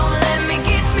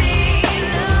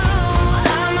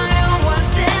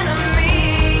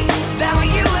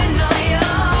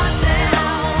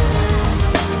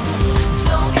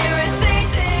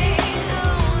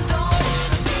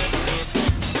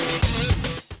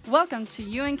Welcome to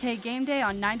UNK Gameday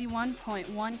on 91.1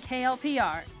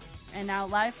 KLPR. And now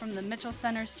live from the Mitchell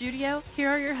Center studio, here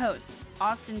are your hosts,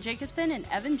 Austin Jacobsen and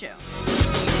Evan Jones.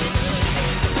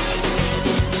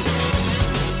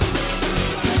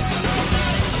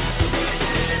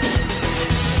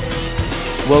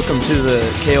 Welcome to the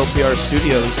KLPR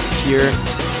studios here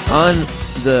on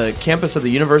the campus of the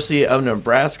University of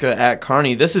Nebraska at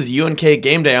Kearney. This is UNK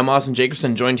Gameday. I'm Austin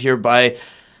Jacobsen, joined here by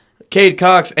Cade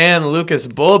Cox and Lucas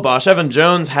Bullabosh. Evan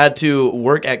Jones had to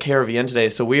work at KRVN today,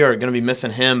 so we are going to be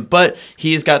missing him. But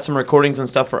he's got some recordings and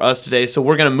stuff for us today, so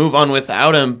we're going to move on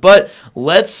without him. But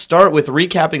let's start with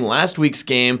recapping last week's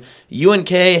game.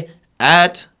 UNK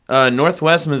at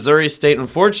Northwest Missouri State.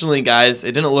 Unfortunately, guys,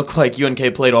 it didn't look like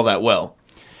UNK played all that well.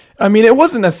 I mean, it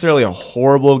wasn't necessarily a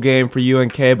horrible game for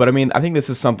UNK, but I mean, I think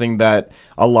this is something that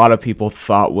a lot of people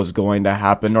thought was going to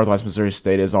happen. Northwest Missouri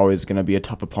State is always going to be a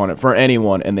tough opponent for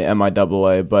anyone in the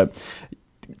MIAA, but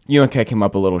UNK came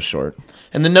up a little short.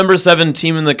 And the number 7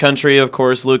 team in the country, of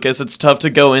course, Lucas, it's tough to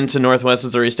go into Northwest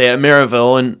Missouri State at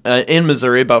Maryville in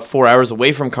Missouri, about 4 hours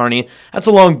away from Kearney. That's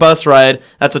a long bus ride.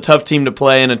 That's a tough team to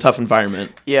play in a tough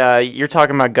environment. Yeah, you're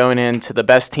talking about going into the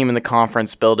best team in the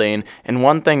conference building. And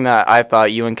one thing that I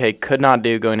thought UNK could not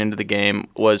do going into the game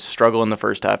was struggle in the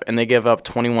first half. And they give up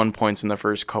 21 points in the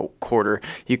first quarter.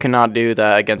 You cannot do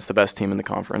that against the best team in the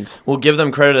conference. We'll give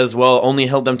them credit as well. Only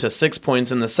held them to 6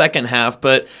 points in the second half,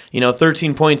 but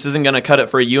 13 points isn't going to cut it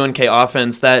for a UNK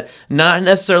offense that not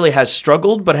necessarily has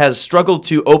struggled, but has struggled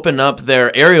to open up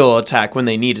their aerial attack when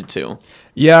they needed to.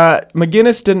 Yeah,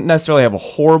 McGinnis didn't necessarily have a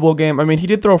horrible game. I mean, he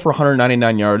did throw for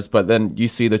 199 yards, but then you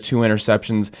see the 2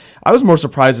 interceptions. I was more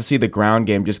surprised to see the ground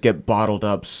game just get bottled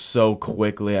up so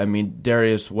quickly. I mean,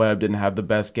 Darius Webb didn't have the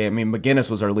best game. I mean, McGinnis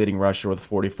was our leading rusher with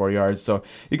 44 yards, so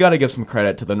you got to give some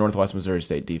credit to the Northwest Missouri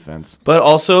State defense. But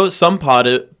also some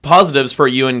positives for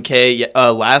UNK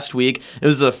last week. It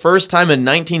was the first time in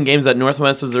 19 games that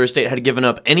Northwest Missouri State had given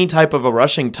up any type of a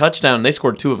rushing touchdown. They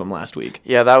scored 2 of them last week.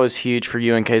 Yeah, that was huge for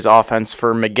UNK's offense.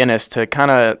 For McGinnis to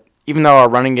kind of, even though our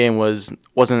running game wasn't,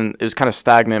 it was kind of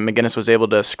stagnant, McGinnis was able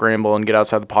to scramble and get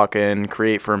outside the pocket and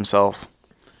create for himself.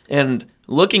 And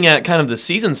looking at kind of the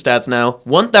season stats now,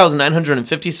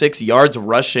 1,956 yards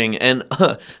rushing and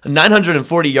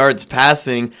 940 yards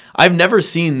passing. I've never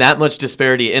seen that much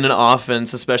disparity in an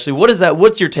offense, especially.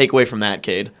 What's your takeaway from that,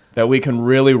 Cade? That we can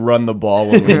really run the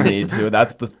ball when we need to.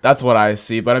 That's what I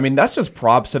see. But I mean, that's just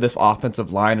props to this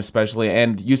offensive line, especially.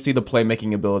 And you see the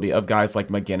playmaking ability of guys like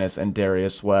McGinnis and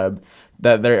Darius Webb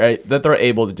that they're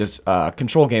able to just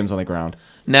control games on the ground.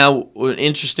 Now, an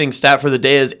interesting stat for the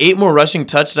day is 8 more rushing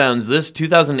touchdowns. This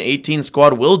 2018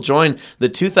 squad will join the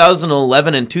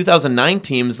 2011 and 2009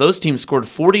 teams. Those teams scored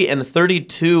 40 and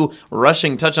 32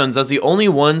 rushing touchdowns. That's the only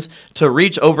ones to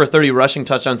reach over 30 rushing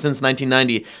touchdowns since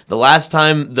 1990. The last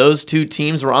time those 2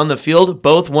 teams were on the field,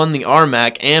 both won the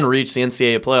RMAC and reached the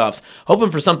NCAA playoffs. Hoping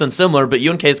for something similar, but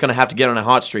UNK is going to have to get on a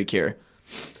hot streak here.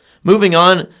 Moving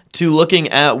on to looking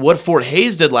at what Fort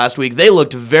Hays did last week, they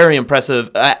looked very impressive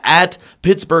at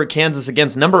Pittsburgh, Kansas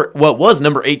against number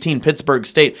 18 Pittsburgh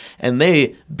State, and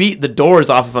they beat the doors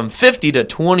off of them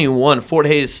 50-21. Fort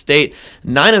Hays State,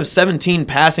 9 of 17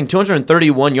 passing,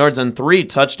 231 yards and 3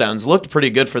 touchdowns. Looked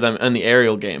pretty good for them in the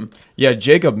aerial game. Yeah,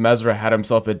 Jacob Mesra had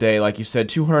himself a day. Like you said,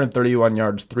 231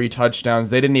 yards, 3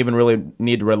 touchdowns. They didn't even really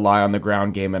need to rely on the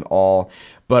ground game at all.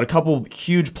 But a couple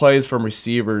huge plays from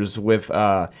receivers with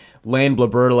Lane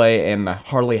Blaberle and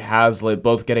Harley Hazlitt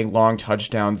both getting long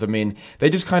touchdowns. I mean, they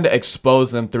just kind of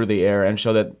exposed them through the air and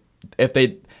show that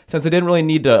since they didn't really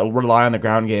need to rely on the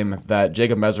ground game, that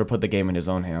Jacob Mesra put the game in his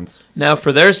own hands. Now,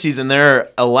 for their season,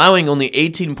 they're allowing only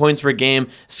 18 points per game,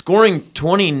 scoring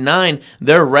 29.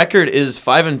 Their record is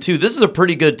 5-2. This is a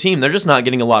pretty good team. They're just not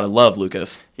getting a lot of love,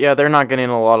 Lucas. Yeah, they're not getting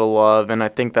a lot of love, and I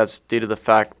think that's due to the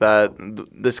fact that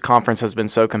this conference has been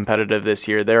so competitive this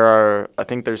year.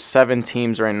 There's 7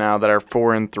 teams right now that are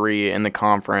 4-3 in the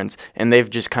conference, and they've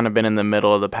just kind of been in the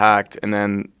middle of the pack, and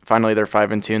then finally they're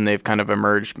 5-2, and they've kind of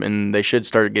emerged, and they should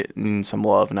start getting some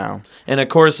love now. And of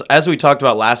course, as we talked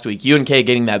about last week, UNK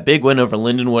getting that big win over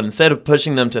Lindenwood. Instead of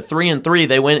pushing them to 3-3,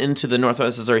 they went into the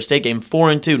Northwest Missouri State game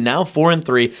 4-2, now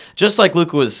 4-3. Just like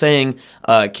Luca was saying,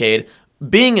 Cade,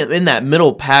 being in that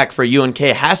middle pack for UNK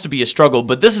has to be a struggle,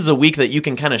 but this is a week that you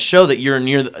can kind of show that you're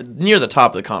near the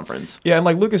top of the conference. Yeah, and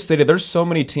like Lucas stated, there's so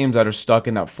many teams that are stuck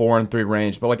in that 4-3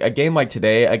 range, but like a game like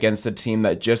today against a team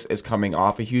that just is coming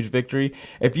off a huge victory,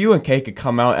 if UNK could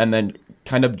come out and then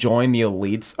kind of join the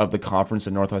elites of the conference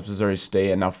in Northwest Missouri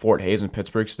State and now Fort Hays and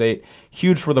Pittsburgh State.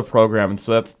 Huge for the program. And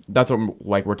so that's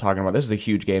what we're talking about. This is a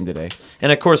huge game today.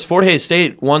 And of course, Fort Hays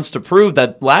State wants to prove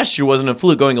that last year wasn't a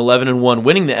fluke, going 11-1,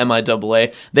 winning the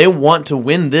MIAA. They want to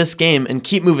win this game and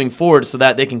keep moving forward so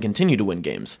that they can continue to win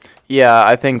games. Yeah,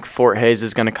 I think Fort Hays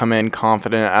is going to come in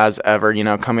confident as ever,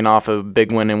 coming off a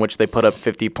big win in which they put up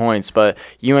 50 points. But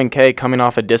UNK coming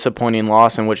off a disappointing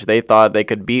loss in which they thought they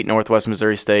could beat Northwest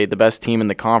Missouri State, the best team in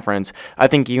the conference. I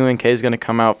think UNK is going to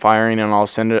come out firing on all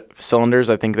cylinders.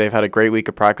 I think they've had a great week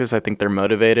of practice. I think they're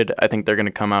motivated. I think they're going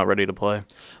to come out ready to play.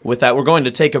 With that, we're going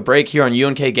to take a break here on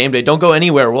UNK Game Day. Don't go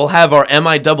anywhere. We'll have our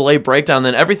MIAA breakdown,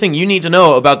 then everything you need to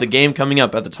know about the game coming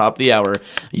up at the top of the hour.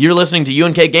 You're listening to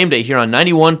UNK Game Day here on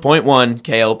 91.1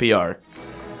 KLPR.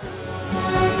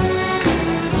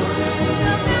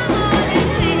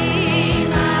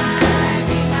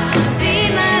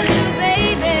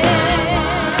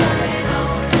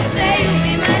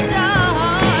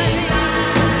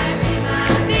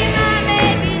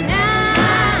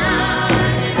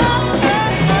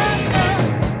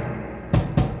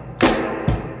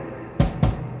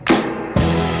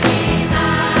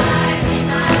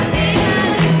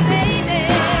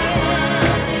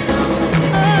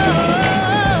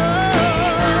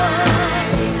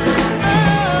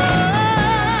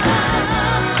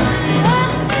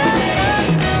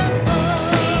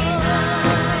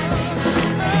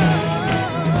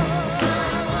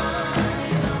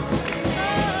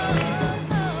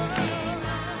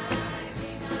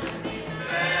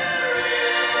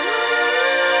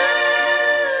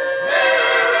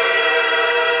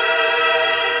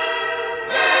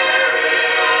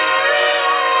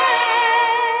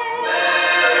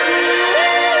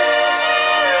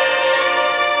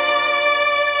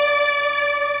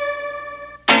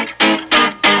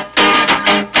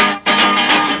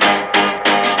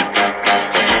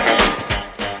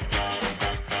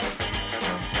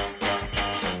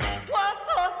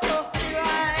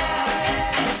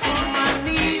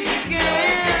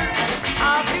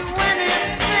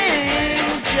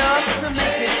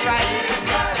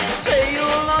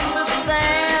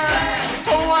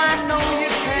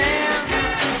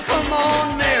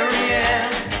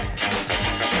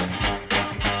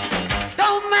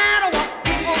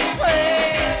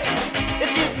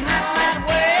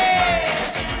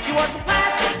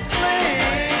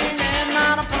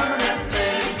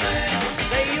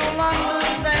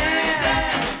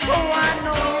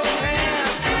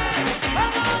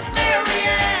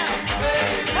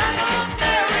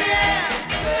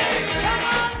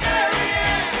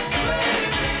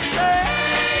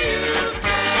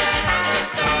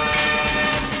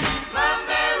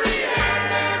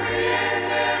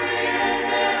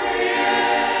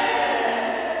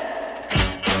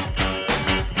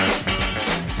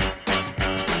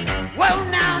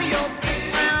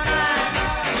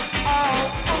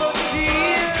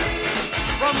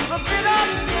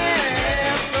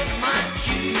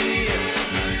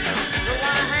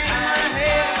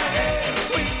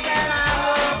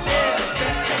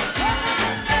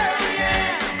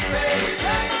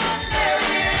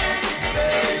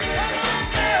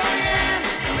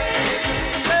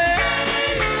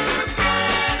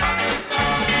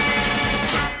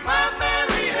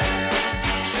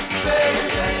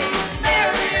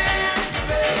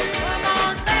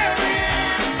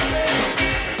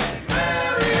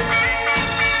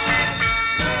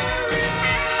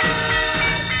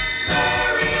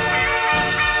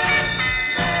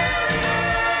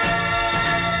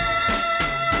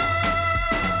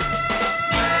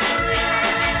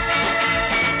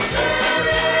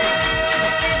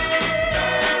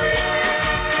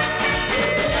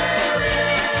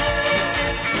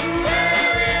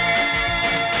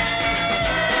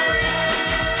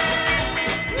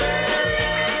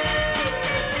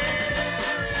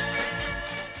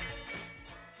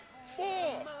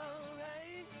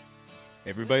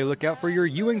 Everybody look out for your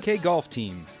UNK golf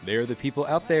team. They are the people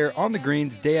out there on the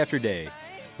greens day after day.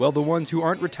 Well, the ones who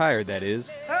aren't retired, that is.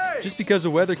 Just because the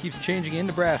weather keeps changing in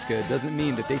Nebraska doesn't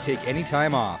mean that they take any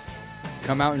time off.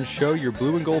 Come out and show your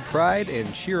blue and gold pride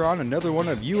and cheer on another one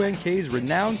of UNK's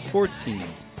renowned sports teams.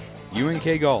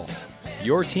 UNK Golf.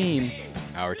 Your team,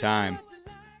 our time.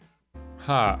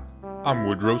 Hi, I'm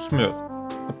Woodrow Smith,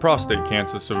 a prostate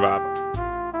cancer survivor.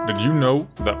 Did you know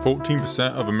that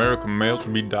 14% of American males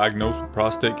will be diagnosed with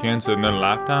prostate cancer in their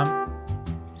lifetime?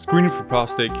 Screening for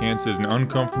prostate cancer is an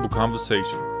uncomfortable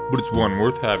conversation, but it's one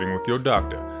worth having with your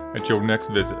doctor at your next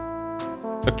visit.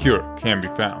 A cure can be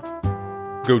found.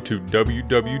 Go to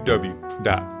www.pcf.org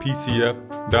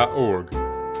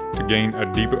to gain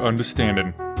a deeper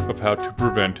understanding of how to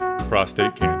prevent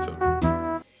prostate cancer.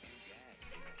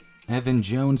 Evan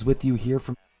Jones with you here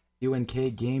from UNK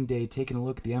Gameday, taking a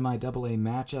look at the MIAA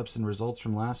matchups and results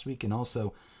from last week, and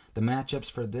also the matchups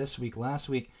for this week. Last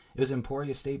week, it was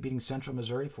Emporia State beating Central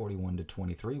Missouri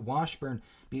 41-23. Washburn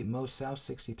beat Mo South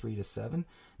 63-7.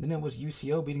 Then it was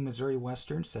UCO beating Missouri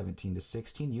Western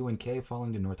 17-16. UNK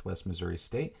falling to Northwest Missouri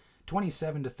State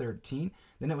 27-13.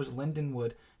 Then it was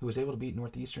Lindenwood who was able to beat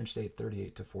Northeastern State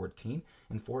 38-14,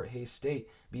 and Fort Hays State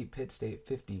beat Pitt State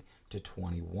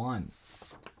 50-21.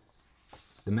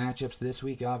 The matchups this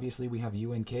week, obviously, we have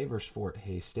UNK versus Fort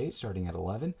Hays State starting at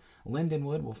 11.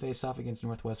 Lindenwood will face off against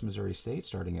Northwest Missouri State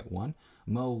starting at 1.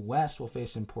 Mo West will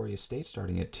face Emporia State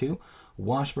starting at 2.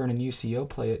 Washburn and UCO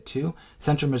play at 2.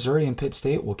 Central Missouri and Pitt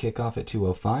State will kick off at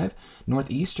 2:05.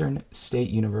 Northeastern State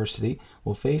University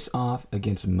will face off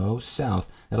against Mo South.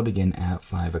 That'll begin at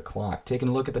 5 o'clock. Taking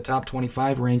a look at the top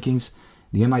 25 rankings,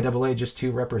 the MIAA just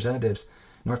 2 representatives.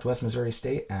 Northwest Missouri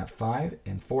State at 5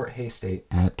 and Fort Hays State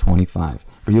at 25.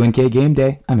 For UNK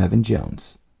Gameday, I'm Evan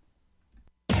Jones.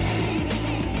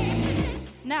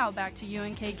 Now back to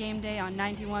UNK Gameday on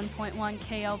 91.1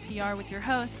 KLPR with your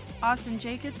hosts, Austin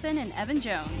Jacobsen and Evan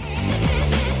Jones.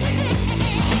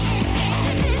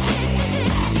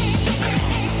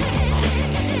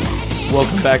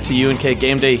 Welcome back to UNK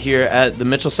Gameday here at the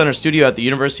Mitchell Center Studio at the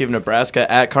University of Nebraska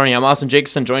at Kearney. I'm Austin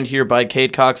Jacobsen, joined here by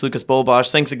Cade Cox, Lucas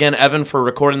Bolbosch. Thanks again, Evan, for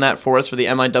recording that for us for the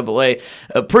MIAA.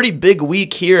 A pretty big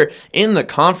week here in the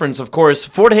conference, of course.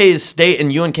 Fort Hays State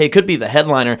and UNK could be the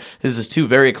headliner. This is 2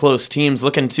 very close teams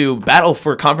looking to battle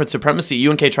for conference supremacy.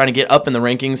 UNK trying to get up in the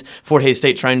rankings. Fort Hays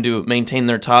State trying to maintain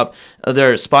their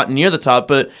spot near the top.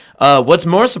 But what's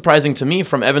more surprising to me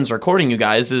from Evan's recording, you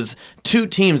guys, is 2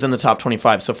 teams in the top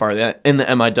 25 so far in the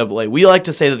MIAA. We like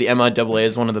to say that the MIAA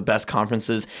is one of the best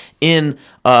conferences in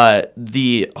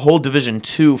the whole Division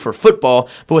II for football,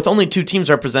 but with only 2 teams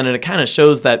represented, it kind of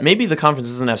shows that maybe the conference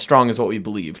isn't as strong as what we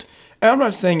believed. And I'm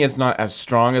not saying it's not as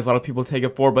strong as a lot of people take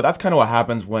it for, but that's kind of what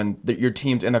happens when your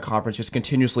teams in the conference just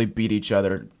continuously beat each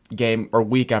other game or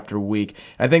week after week.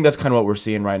 And I think that's kind of what we're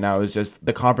seeing right now, is just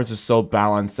the conference is so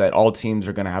balanced that all teams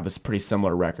are going to have a pretty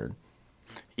similar record.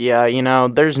 Yeah,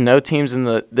 there's no teams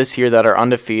in this year that are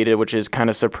undefeated, which is kind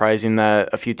of surprising that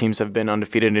a few teams have been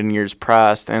undefeated in years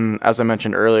past. And as I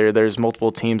mentioned earlier, there's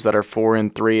multiple teams that are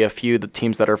 4-3, a few the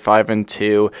teams that are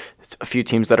 5-2, a few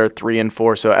teams that are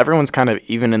 3-4. So everyone's kind of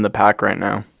even in the pack right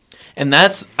now. And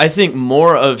that's, I think,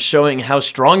 more of showing how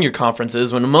strong your conference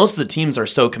is when most of the teams are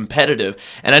so competitive.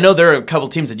 And I know there are a couple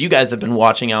teams that you guys have been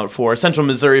watching out for. Central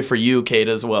Missouri for you, Kate,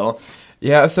 as well.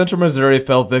 Yeah, Central Missouri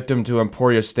fell victim to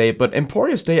Emporia State, but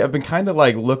Emporia State have been kind of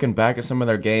like looking back at some of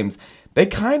their games. They're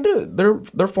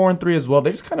 4-3 as well. They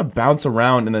just kind of bounce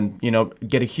around and then,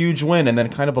 get a huge win and then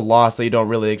kind of a loss that you don't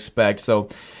really expect. So,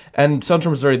 and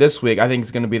Central Missouri this week, I think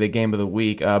is going to be the game of the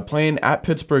week, playing at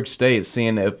Pittsburgh State,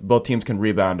 seeing if both teams can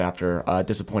rebound after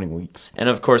disappointing weeks. And,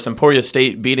 of course, Emporia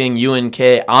State beating UNK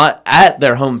at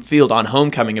their home field on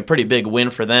homecoming, a pretty big win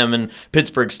for them. And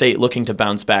Pittsburgh State looking to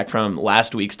bounce back from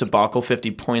last week's debacle,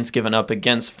 50 points given up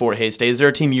against Fort Hays State. Is there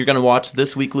a team you're going to watch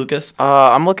this week, Lucas?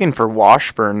 I'm looking for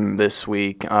Washburn this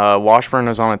week. Washburn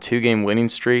is on a 2-game winning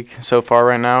streak so far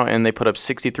right now, and they put up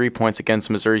 63 points against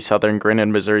Missouri Southern. Granted,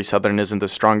 Missouri Southern isn't the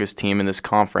strongest team in this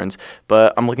conference,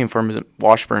 but I'm looking for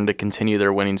Washburn to continue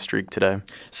their winning streak today.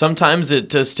 Sometimes it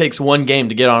just takes one game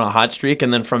to get on a hot streak,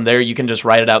 and then from there you can just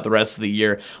ride it out the rest of the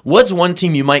year. What's one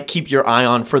team you might keep your eye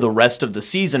on for the rest of the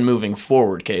season moving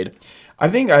forward, Cade? I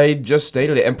think I just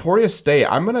stated it. Emporia State,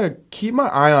 I'm going to keep my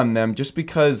eye on them just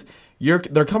because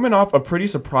they're coming off a pretty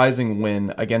surprising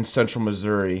win against Central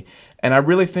Missouri, and I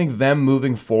really think them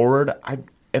moving forward,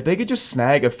 if they could just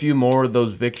snag a few more of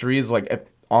those victories, like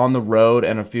on the road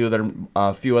and a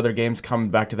few other games coming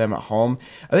back to them at home,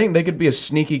 I think they could be a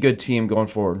sneaky good team going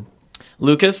forward.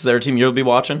 Lucas, is there a team you'll be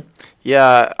watching?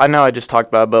 Yeah, I know I just talked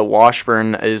about it, but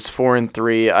Washburn is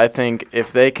 4-3. I think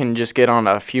if they can just get on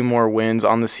a few more wins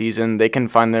on the season, they can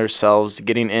find themselves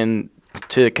getting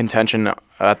into contention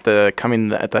at the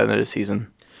end of the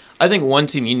season. I think one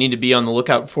team you need to be on the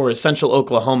lookout for is Central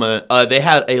Oklahoma. They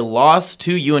had a loss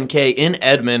to UNK in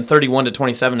Edmond,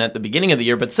 31-27 at the beginning of the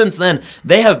year, but since then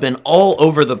they have been all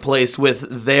over the place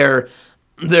with their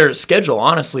schedule.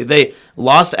 Honestly, they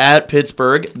lost at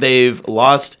Pittsburgh. They've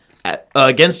lost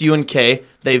against UNK.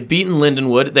 They've beaten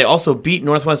Lindenwood. They also beat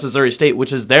Northwest Missouri State,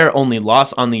 which is their only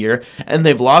loss on the year, and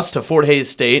they've lost to Fort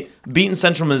Hays State, beaten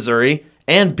Central Missouri,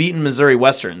 and beaten Missouri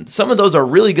Western. Some of those are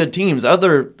really good teams.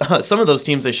 Some of those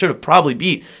teams they should have probably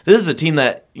beat. This is a team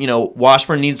that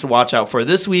Washburn needs to watch out for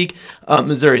this week.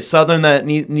 Missouri Southern that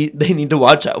they need to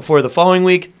watch out for the following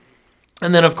week.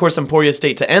 And then, of course, Emporia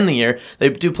State to end the year. They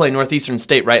do play Northeastern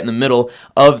State right in the middle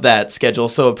of that schedule,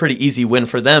 so a pretty easy win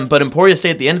for them. But Emporia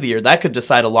State at the end of the year, that could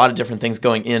decide a lot of different things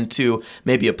going into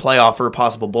maybe a playoff or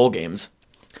possible bowl games.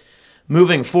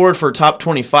 Moving forward for top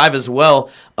 25 as well,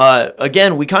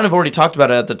 again, we kind of already talked about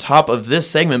it at the top of this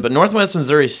segment, but Northwest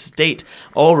Missouri State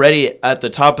already at the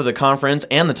top of the conference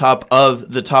and the top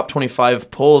of the top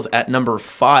 25 polls at number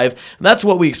 5. And that's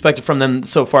what we expected from them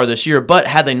so far this year, but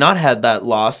had they not had that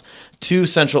loss to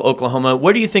Central Oklahoma,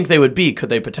 where do you think they would be? Could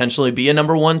they potentially be a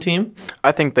number 1 team?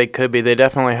 I think they could be. They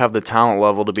definitely have the talent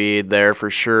level to be there for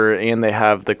sure, and they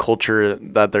have the culture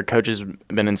that their coaches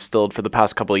been instilled for the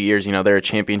past couple of years. You know, they're a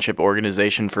championship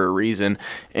organization for a reason,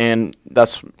 and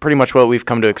that's pretty much what we've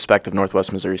come to expect of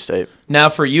Northwest Missouri State. Now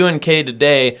for UNK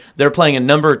today, they're playing a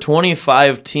number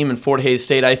 25 team in Fort Hays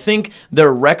State. I think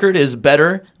their record is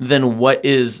better than what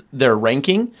is their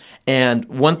ranking. And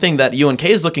one thing that UNK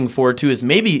is looking forward to is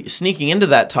maybe sneaking into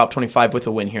that top 25 with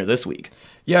a win here this week.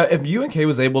 Yeah, if UNK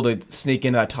was able to sneak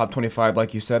in that top 25,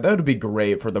 like you said, that would be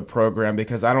great for the program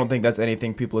because I don't think that's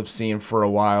anything people have seen for a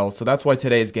while. So that's why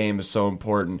today's game is so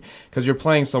important because you're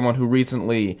playing someone who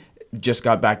recently just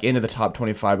got back into the top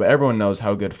 25, but everyone knows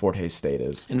how good Fort Hays State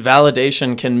is. And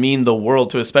validation can mean the world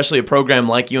to especially a program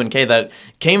like UNK that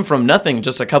came from nothing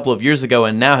just a couple of years ago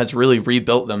and now has really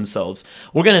rebuilt themselves.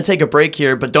 We're going to take a break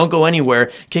here, but don't go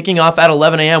anywhere. Kicking off at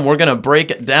 11 a.m., we're going to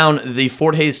break down the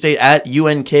Fort Hays State at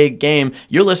UNK game.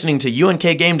 You're listening to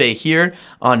UNK Game Day here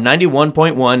on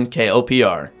 91.1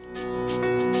 KLPR.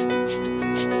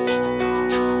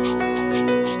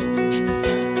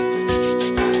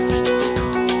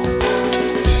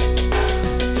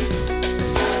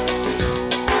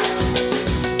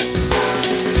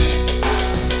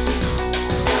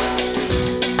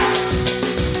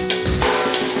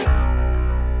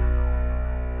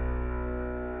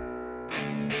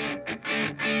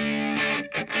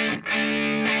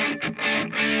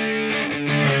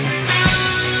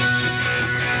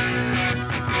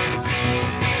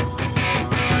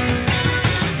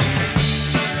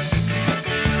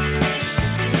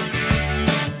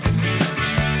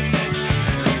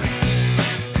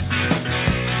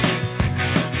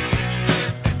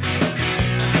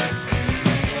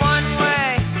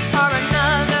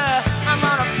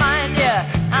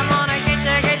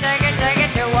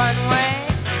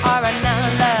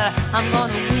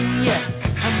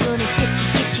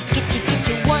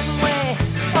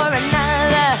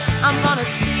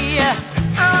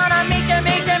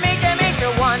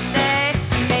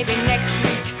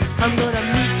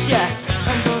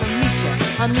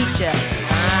 I'll meet ya.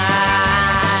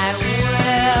 I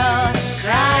will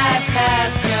drive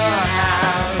past your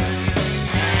house,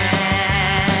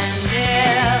 and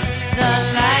if the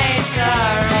lights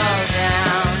are all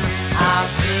down, I'll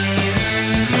see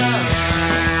who's around.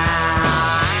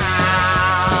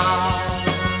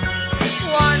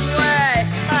 One way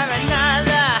or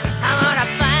another, I'm gonna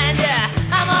find ya.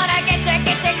 I'm gonna get ya,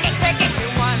 get ya, get ya, get ya.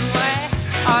 One way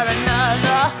or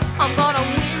another, I'm gonna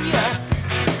win ya.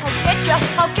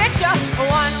 I'll get ya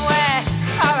one way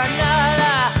or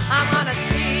another. I'm gonna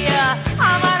see ya.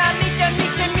 I'm gonna meet ya,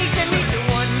 meet ya, meet ya, meet ya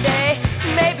one day.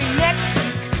 Maybe next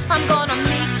week I'm gonna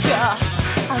meet ya.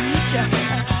 I'll meet ya.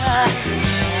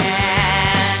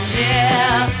 And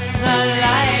if the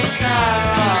lights are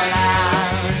all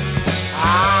out,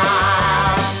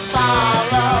 I'll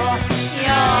follow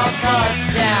your bus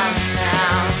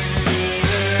downtown. See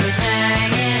who's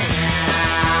hanging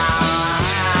out.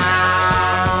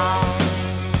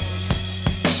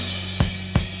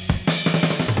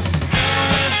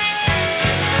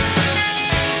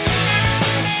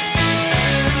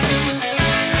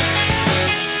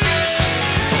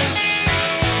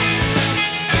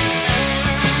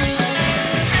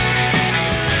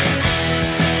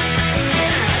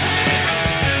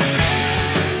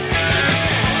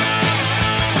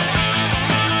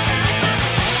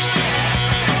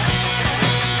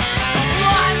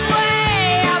 One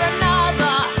way or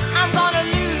another, I'm gonna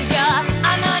lose ya.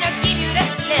 I'm gonna give you the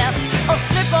slip, or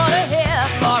slip on the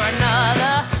hip or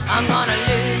another. I'm gonna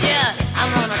lose ya.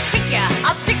 I'm gonna trick ya.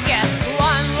 I'll trick ya.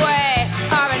 One way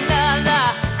or another,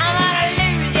 I'm gonna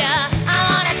lose ya. I'm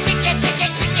gonna trick ya, trick ya,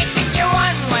 trick ya, trick ya.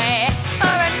 One way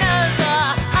or another,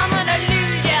 I'm gonna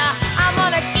lose ya. I'm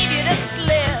gonna give you the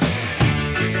slip.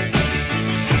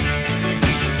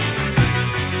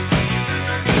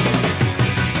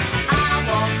 I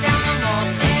walk down the mall,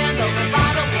 stand over by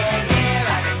the wall where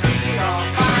I can see it all.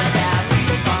 Find out who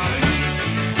you're gonna lead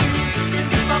you to the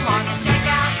supermarket, check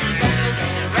out some specials and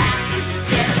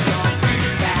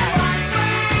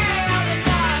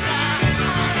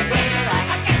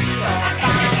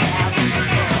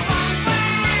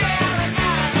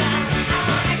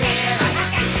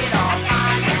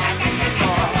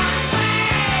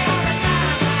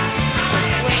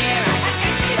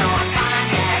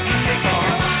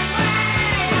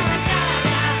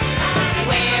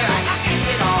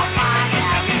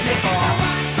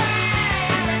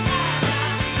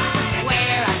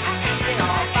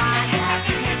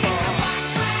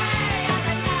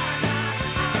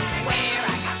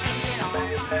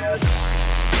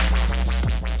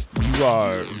You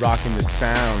are rocking the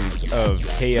sounds of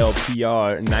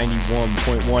KLPR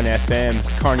 91.1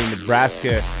 FM, Kearney,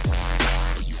 Nebraska.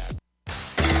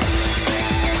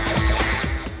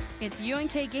 It's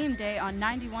UNK Game Day on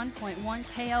 91.1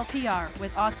 KLPR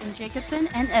with Austin Jacobsen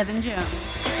and Evan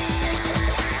Jones.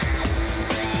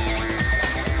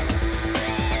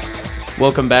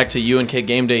 Welcome back to UNK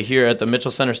Game Day here at the Mitchell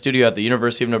Center Studio at the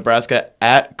University of Nebraska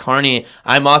at Kearney.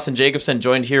 I'm Austin Jacobsen,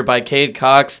 joined here by Cade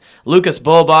Cox, Lucas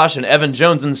Bulbosh, and Evan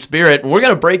Jones in spirit. And we're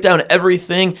going to break down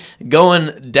everything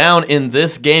going down in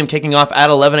this game, kicking off at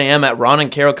 11 a.m. at Ron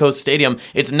and Carroll Coast Stadium.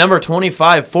 It's number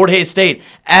 25, Fort Hays State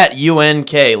at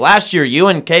UNK. Last year,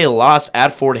 UNK lost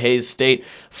at Fort Hays State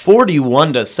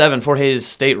 41-7. Fort Hays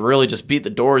State really just beat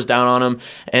the doors down on them,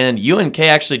 and UNK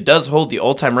actually does hold the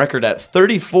all-time record at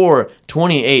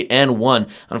 34-28-1.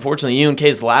 Unfortunately,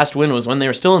 UNK's last win was when they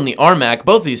were still in the RMAC.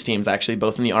 Both these teams actually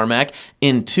both in the RMAC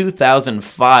in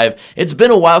 2005. It's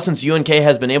been a while since UNK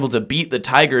has been able to beat the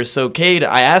Tigers. So, Cade,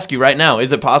 I ask you right now,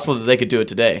 is it possible that they could do it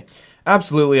today?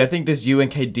 Absolutely. I think this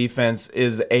UNK defense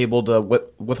is able to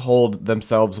withhold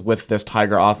themselves with this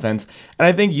Tiger offense. And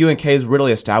I think UNK has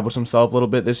really established themselves a little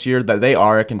bit this year that they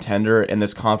are a contender in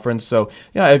this conference. So,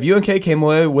 yeah, if UNK came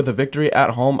away with a victory at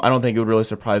home, I don't think it would really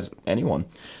surprise anyone.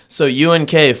 So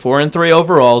UNK 4-3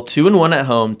 overall, 2-1 at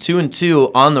home, 2-2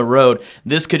 on the road.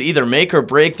 This could either make or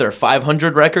break their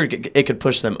 500 record. It could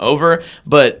push them over,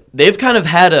 but they've kind of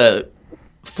had a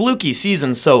fluky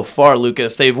season so far,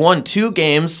 Lucas. They've won 2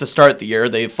 games to start the year.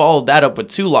 They followed that up with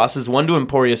 2 losses, one to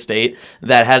Emporia State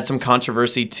that had some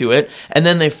controversy to it, and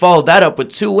then they followed that up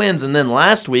with 2 wins, and then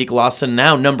last week lost to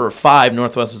now number 5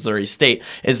 Northwest Missouri State.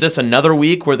 Is this another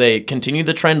week where they continue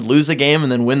the trend, lose a game,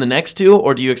 and then win the next 2,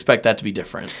 or do you expect that to be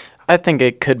different? I think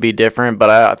it could be different, but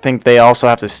I think they also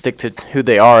have to stick to who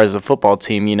they are as a football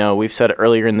team. You know, we've said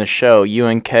earlier in the show,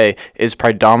 UNK is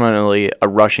predominantly a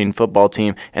rushing football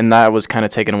team, and that was kind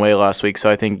of taken away last week. So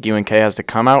I think UNK has to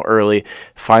come out early,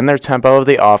 find their tempo of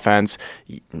the offense,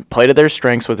 play to their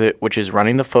strengths with it, which is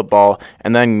running the football,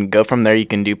 and then go from there. You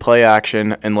can do play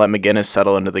action and let McGinnis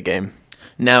settle into the game.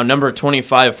 Now, number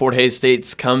 25, Fort Hays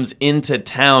State comes into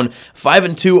town,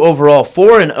 5-2 overall,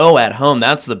 4-0 at home.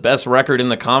 That's the best record in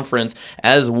the conference,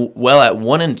 as well at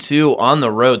 1-2 on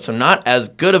the road. So not as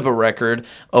good of a record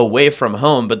away from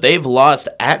home, but they've lost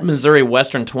at Missouri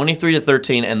Western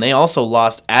 23-13, and they also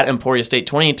lost at Emporia State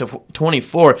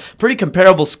 20-24. Pretty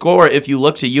comparable score if you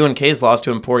look to UNK's loss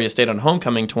to Emporia State on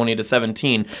homecoming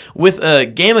 20-17. With a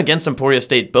game against Emporia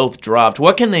State both dropped,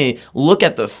 what can they look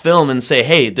at the film and say,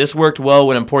 hey, this worked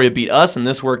well when Emporia beat us, and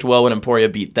this worked well when Emporia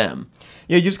beat them?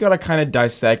 Yeah, you just got to kind of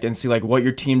dissect and see like what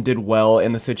your team did well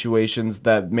in the situations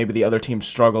that maybe the other team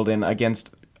struggled in against.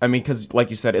 I mean, because like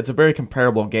you said, it's a very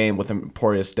comparable game with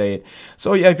Emporia State.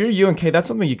 So yeah, if you're UNK, that's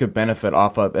something you could benefit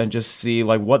off of and just see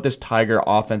like what this Tiger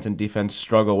offense and defense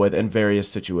struggle with in various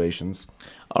situations.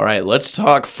 All right, let's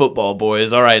talk football,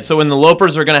 boys. All right, so when the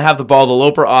Lopers are going to have the ball, the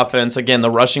Loper offense, again,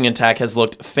 the rushing attack has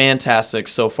looked fantastic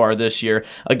so far this year.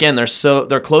 Again,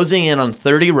 they're closing in on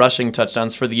 30 rushing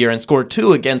touchdowns for the year and scored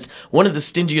 2 against one of the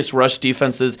stingiest rush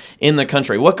defenses in the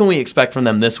country. What can we expect from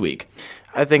them this week?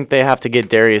 I think they have to get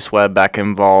Darius Webb back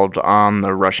involved on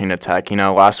the rushing attack. You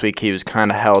know, last week he was kind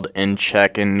of held in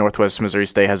check, and Northwest Missouri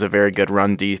State has a very good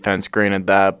run defense, granted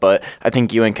that, but I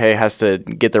think UNK has to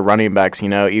get the running backs, you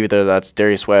know, either that's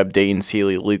Darius Webb, Dayton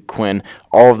Seeley, Luke Quinn.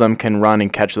 All of them can run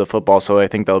and catch the football, so I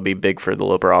think that'll be big for the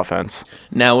Loper offense.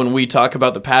 Now, when we talk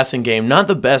about the passing game, not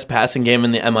the best passing game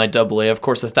in the MIAA, of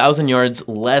course, 1,000 yards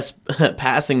less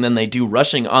passing than they do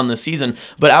rushing on the season,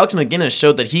 but Alex McGinnis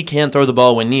showed that he can throw the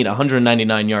ball when need, 199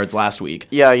 yards last week.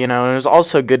 Yeah, you know, it was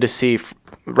also good to see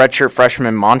redshirt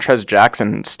freshman Montrez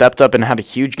Jackson stepped up and had a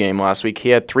huge game last week. He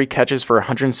had 3 catches for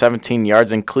 117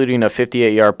 yards, including a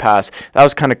 58-yard pass. That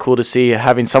was kind of cool to see,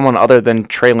 having someone other than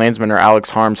Trey Landsman or Alex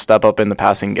Harms step up in the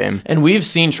passing game. And we've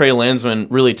seen Trey Landsman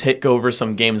really take over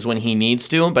some games when he needs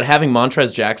to, but having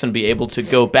Montrez Jackson be able to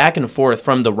go back and forth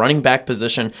from the running back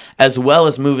position as well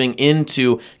as moving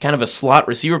into kind of a slot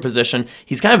receiver position,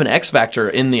 he's kind of an X factor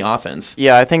in the offense.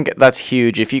 Yeah, I think that's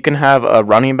huge. If you can have a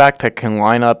running back that can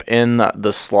line up in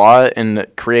the slot and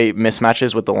create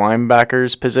mismatches with the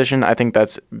linebackers position, I think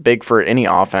that's big for any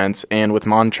offense. And with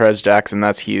Montrez Jackson,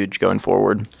 that's huge going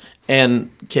forward. And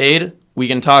Cade, we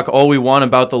can talk all we want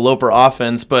about the Loper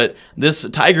offense, but this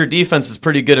Tiger defense is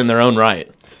pretty good in their own right.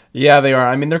 Yeah, they are.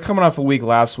 I mean, they're coming off a week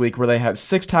last week where they had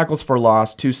 6 tackles for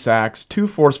loss, 2 sacks, 2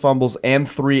 forced fumbles, and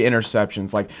 3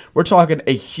 interceptions. Like, we're talking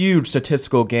a huge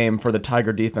statistical game for the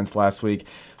Tiger defense last week.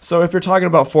 So if you're talking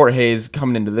about Fort Hays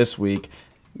coming into this week,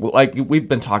 Like we've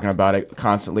been talking about it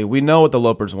constantly. We know what the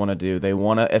Lopers want to do. They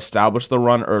want to establish the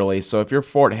run early. So if you're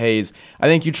Fort Hays, I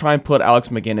think you try and put Alex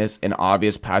McGinnis in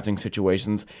obvious passing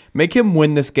situations. Make him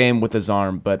win this game with his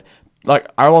arm, but like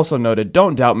I also noted,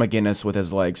 don't doubt McGinnis with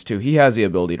his legs too. He has the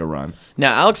ability to run.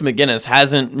 Now, Alex McGinnis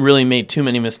hasn't really made too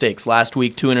many mistakes. Last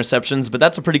week, 2 interceptions, but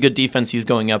that's a pretty good defense he's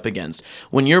going up against.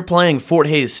 When you're playing Fort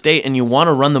Hays State and you want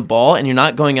to run the ball and you're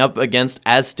not going up against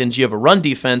as stingy of a run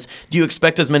defense, do you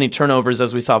expect as many turnovers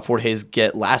as we saw Fort Hays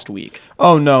get last week?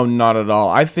 Oh, no, not at all.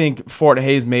 I think Fort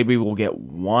Hays maybe will get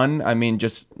one. I mean,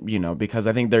 just, because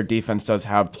I think their defense does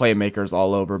have playmakers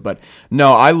all over. But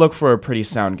no, I look for a pretty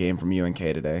sound game from UNK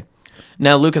today.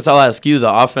 Now, Lucas, I'll ask you,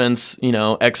 the offense,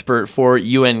 expert for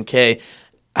UNK.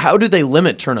 How do they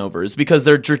limit turnovers? Because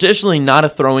they're traditionally not a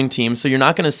throwing team, so you're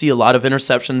not going to see a lot of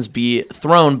interceptions be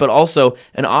thrown, but also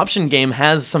an option game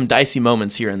has some dicey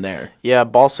moments here and there. Yeah,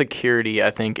 ball security,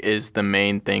 I think, is the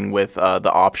main thing with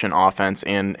the option offense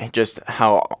and just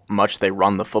how much they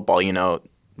run the football.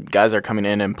 Guys are coming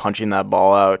in and punching that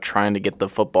ball out, trying to get the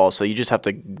football, so you just have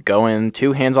to go in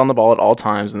 2 hands on the ball at all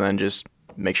times and then just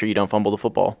make sure you don't fumble the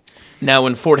football. Now,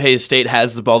 when Fort Hays State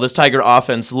has the ball, this Tiger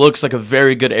offense looks like a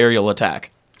very good aerial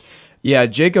attack. Yeah,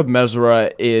 Jacob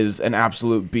Mesra is an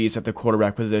absolute beast at the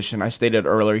quarterback position. I stated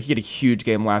earlier, he had a huge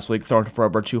game last week, throwing for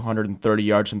over 230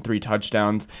 yards and 3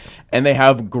 touchdowns. And they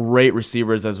have great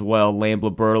receivers as well. Lane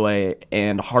LeBurley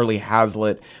and Harley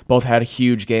Hazlitt both had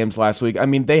huge games last week. I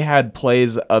mean, they had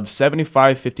plays of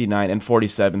 75, 59, and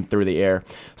 47 through the air.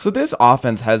 So this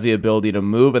offense has the ability to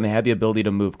move, and they had the ability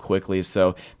to move quickly.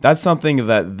 So that's something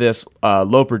that this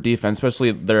Loper defense,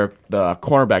 especially the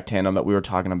cornerback tandem that we were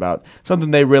talking about, something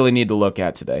they really need to look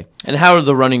at today. And how are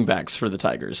the running backs for the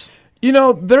Tigers?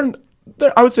 They're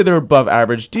I would say they're above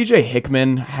average. DJ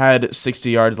Hickman had 60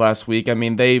 yards last week. I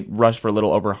mean, they rushed for a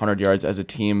little over 100 yards as a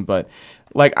team, but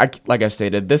like I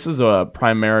stated, this is a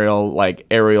primary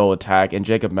aerial attack, and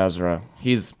Jacob Mesra,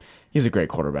 he's a great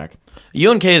quarterback.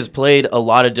 UNK has played a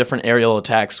lot of different aerial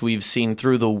attacks we've seen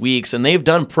through the weeks, and they've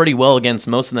done pretty well against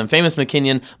most of them. Famous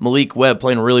McKinnon, Malik Webb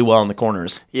playing really well in the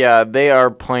corners. Yeah, they are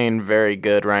playing very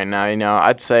good right now.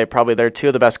 I'd say probably they're 2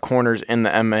 of the best corners in the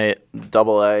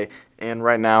MAAA. And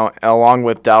right now, along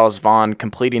with Dallas Vaughn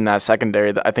completing that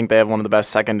secondary, I think they have one of the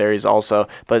best secondaries also.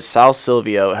 But Sal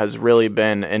Silvio has really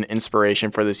been an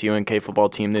inspiration for this UNK football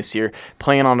team this year,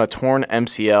 playing on a torn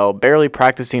MCL, barely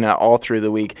practicing at all through the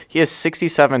week. He has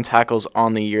 67 tackles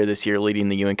on the year this year, leading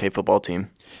the UNK football team.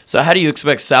 So how do you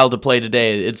expect Sal to play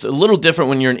today? It's a little different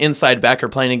when you're an inside backer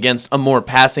playing against a more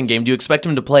passing game. Do you expect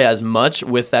him to play as much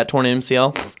with that torn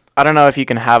MCL? I don't know if you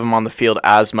can have him on the field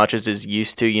as much as he's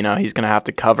used to. He's going to have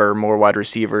to cover more wide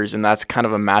receivers, and that's kind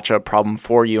of a matchup problem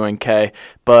for UNK.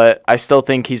 But I still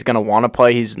think he's going to want to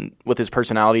play. With his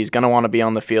personality, he's going to want to be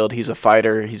on the field. He's a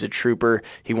fighter. He's a trooper.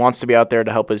 He wants to be out there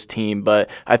to help his team. But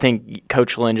I think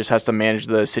Coach Lynn just has to manage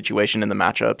the situation in the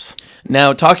matchups.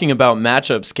 Now, talking about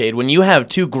matchups, Cade, when you have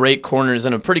 2 great corners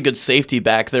and a pretty good safety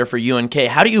back there for UNK,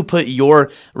 how do you put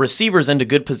your receivers into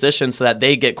good position so that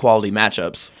they get quality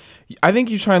matchups? I think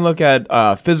you try and look at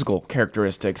physical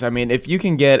characteristics. I mean, if you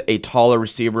can get a taller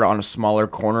receiver on a smaller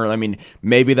corner, I mean,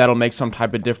 maybe that'll make some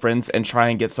type of difference, and try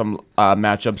and get some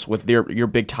matchups with your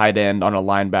big tight end on a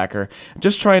linebacker.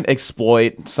 Just try and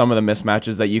exploit some of the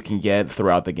mismatches that you can get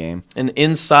throughout the game. And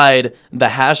inside the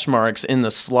hash marks in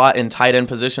the slot and tight end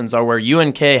positions are where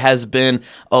UNK has been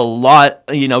a lot,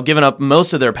 giving up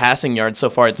most of their passing yards so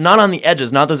far. It's not on the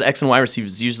edges, not those X and Y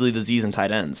receivers, usually the Z's and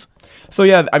tight ends. So,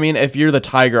 yeah, I mean, if you're the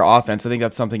Tiger offense, I think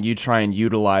that's something you try and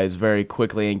utilize very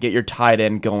quickly and get your tight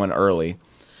end going early.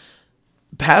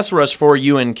 Pass rush for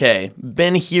UNK.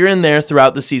 Been here and there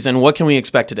throughout the season. What can we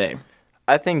expect today?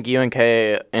 I think UNK,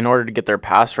 in order to get their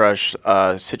pass rush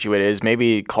situated, is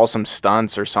maybe call some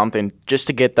stunts or something just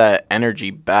to get that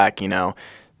energy back,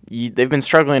 They've been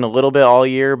struggling a little bit all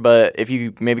year, but if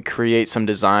you maybe create some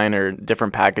design or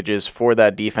different packages for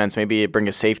that defense, maybe bring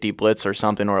a safety blitz or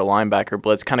something, or a linebacker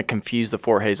blitz, kind of confuse the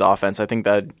Fort Hays offense. I think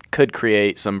that could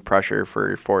create some pressure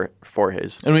for Fort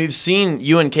Hays. And we've seen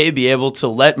UNK be able to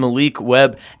let Malik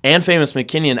Webb and Famous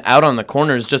McKinnon out on the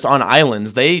corners just on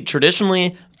islands. They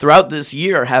traditionally, throughout this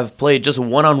year, have played just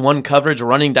one-on-one coverage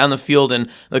running down the field, and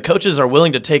the coaches are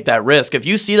willing to take that risk. If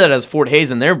you see that as Fort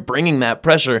Hays and they're bringing that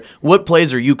pressure, what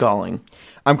plays are you calling?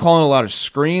 I'm calling a lot of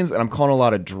screens, and I'm calling a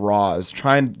lot of draws.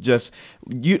 Try and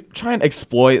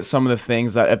exploit some of the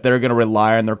things that if they're going to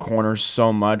rely on their corners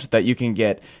so much that you can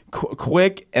get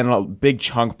quick and big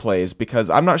chunk plays, because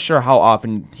I'm not sure how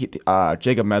often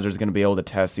Jacob Messer is going to be able to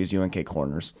test these UNK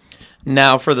corners.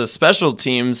 Now, for the special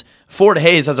teams, Ford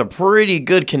Hayes has a pretty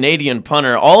good Canadian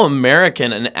punter,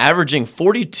 All-American and averaging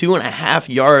 42.5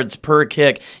 yards per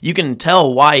kick. You can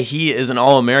tell why he is an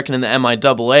All-American in the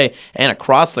MIAA and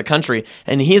across the country,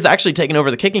 and he has actually taken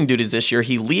over the kicking duties this year.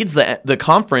 He leads the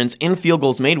conference in field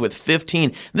goals made with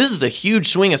 15. This is a huge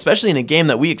swing, especially in a game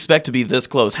that we expect to be this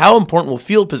close. How important will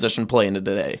field position play into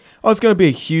today? Oh, it's going to be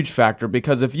a huge factor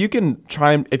because if you can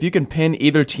pin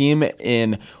either team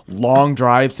in long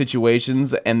drive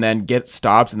situations and then get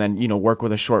stops and then work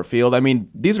with a short field. I mean,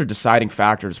 these are deciding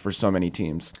factors for so many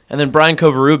teams. And then Brian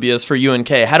Covarrubias for UNK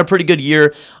had a pretty good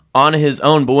year on his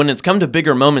own, but when it's come to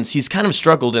bigger moments, he's kind of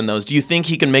struggled in those. Do you think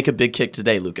he can make a big kick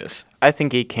today, Lucas? I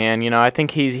think he can. I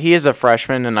think he is a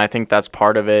freshman, and I think that's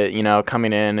part of it.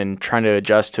 Coming in and trying to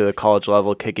adjust to the college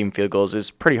level, kicking field goals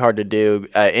is pretty hard to do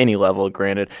at any level,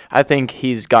 granted. I think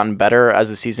he's gotten better as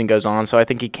the season goes on, so I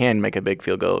think he can make a big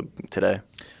field goal today.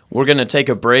 We're going to take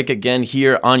a break again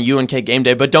here on UNK Game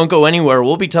Day, but don't go anywhere.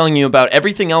 We'll be telling you about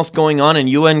everything else going on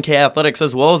in UNK athletics,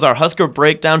 as well as our Husker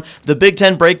breakdown, the Big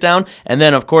Ten breakdown, and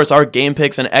then, of course, our game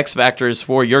picks and X Factors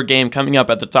for your game coming up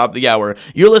at the top of the hour.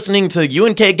 You're listening to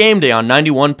UNK Game Day on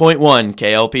 91.1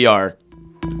 KLPR.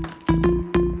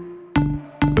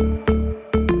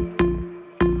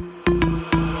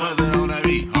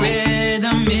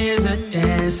 Rhythm is a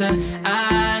dancer.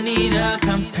 I need a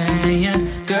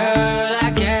companion. Girl,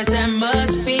 I guess that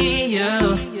must be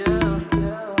you.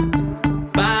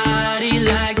 Body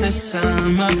like the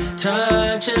summer,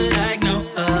 touch it like no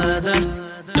other.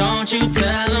 Don't you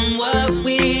tell them what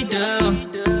we do.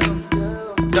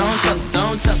 Don't tell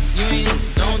them, you ain't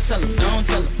need. Don't tell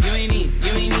them, you ain't need.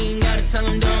 You ain't even gotta tell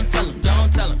them, don't tell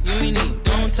them, you ain't need.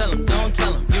 Don't tell them,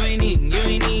 you ain't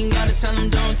even gotta tell them,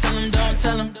 don't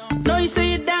tell them. No, you say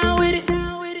you're down with it.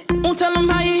 Won't tell them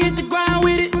how you hit the ground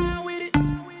with it.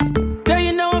 Girl,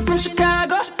 you know I'm from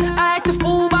Chicago. I act a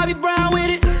fool, Bobby Brown with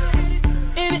it.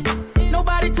 In it,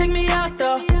 nobody take me out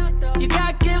though. You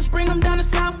got gifts, bring them down to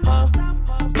South Pole.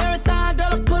 Marathon,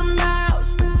 girl, I put them out.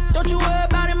 Don't you worry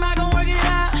about him, I gon' work it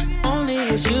out. Only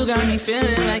it's you got me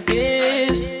feeling like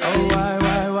this. Oh, why?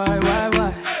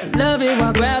 Love it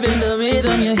while grabbing the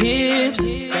rhythm, your hips.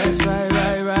 That's right.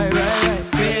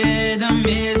 Rhythm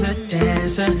is a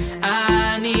dancer.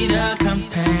 I need a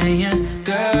companion.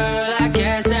 Girl, I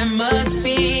guess that must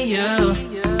be you.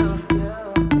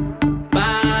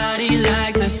 Body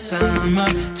like the summer,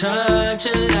 touch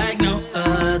it like no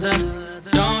other.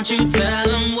 Don't you tell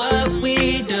them what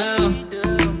we do.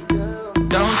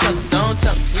 Don't tell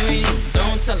them, you ain't need.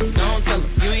 Don't tell them,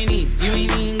 you ain't need. You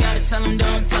ain't even gotta tell them,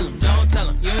 don't tell them,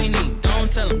 you ain't need.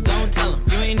 Don't tell them,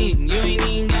 you ain't need. You ain't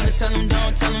even gotta tell them,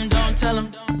 don't tell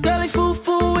them. Girl, they fool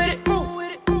with it.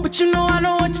 But you know I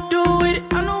know what to do with it.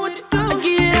 I give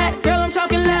you that, girl, I'm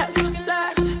talking laps.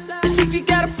 Let's see if you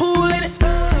got a pool in it.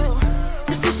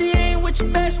 Let's see she ain't with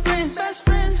your best friends.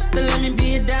 Then let me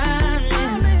be a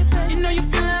diamond. You know you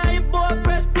feeling how your boy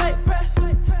press play.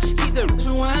 Just keep the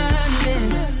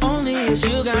rewinding. Only it's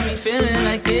you got me feeling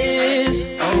like this.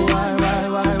 Oh, why?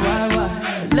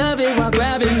 Love it while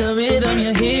grabbing the rhythm,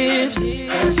 your hips.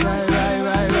 That's right.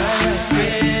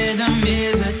 Rhythm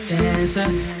is a dancer.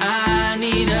 I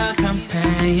need a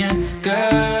companion.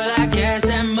 Girl, I guess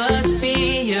that must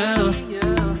be you.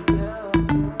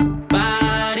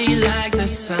 Body like the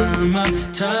summer,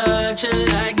 touch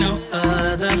it like no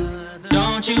other.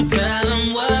 Don't you tell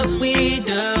them what we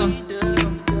do.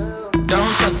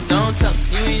 Don't tell them,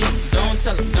 you ain't need. Don't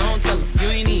tell them, you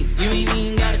ain't need. You ain't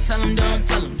even gotta tell them, don't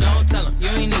tell them, you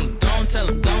ain't need. Don't tell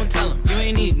them, you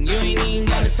ain't need. You ain't even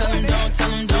gotta tell them, don't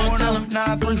tell them.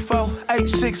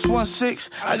 934-8616.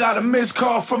 I got a missed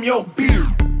call from your beard.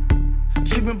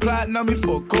 She been plotting on me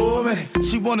for a cool minute.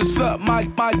 She wanna suck my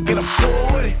get a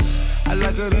pull with it. I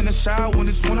like her in the shower when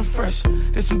it's winter fresh.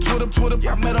 There's some Twitter,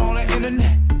 I met her on the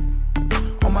internet.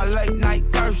 On my late night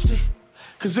thirsty.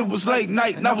 Cause it was late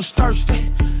night and I was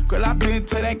thirsty. Girl, I been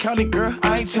to that county, girl,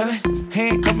 I ain't tellin'.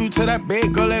 Handcuff you to that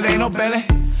bed, girl, it ain't no belly.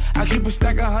 I keep a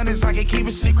stack of hundreds, I can keep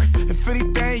it secret. If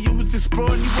anything, you was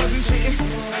exploring, you wasn't cheating.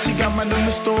 She got my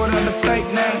number stored under fake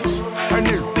names. Her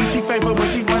nigga think she faithful when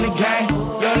she run the game.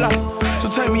 YOLO, so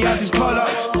take me out these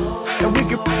polos. And we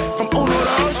can from Uno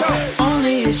to Ocho.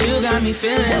 Only it's you got me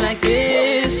feeling like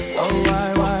this. Oh, why?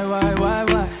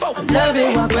 Love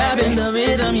it while grabbing the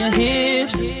rhythm, your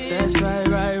hips. That's right.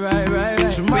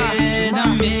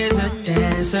 Rhythm is a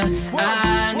dancer.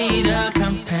 I need a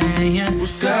companion.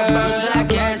 Girl, I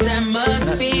guess that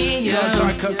must be you.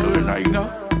 Try to cut through it now, you know.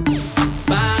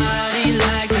 Body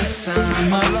like the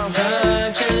summer,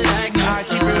 touch it like no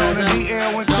other.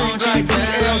 Don't you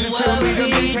tell them what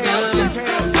we do.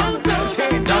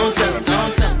 Don't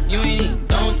tell them, you ain't need.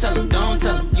 Don't tell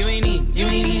them, you ain't need. You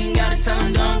ain't even got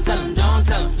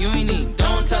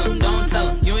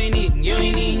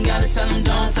gotta tell them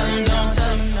don't, tell them don't,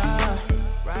 tell them no.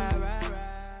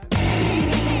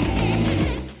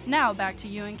 Now back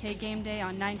to UNK Game Day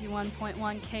on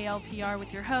 91.1 KLPR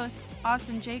with your hosts,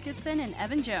 Austin Jacobsen and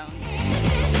Evan Jones.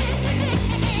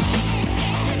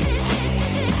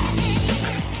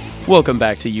 Welcome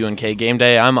back to UNK Game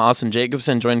Day. I'm Austin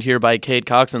Jacobsen, joined here by Cade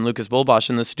Cox and Lucas Bulbosh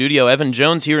in the studio. Evan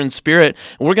Jones here in spirit.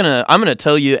 I'm gonna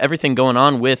tell you everything going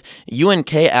on with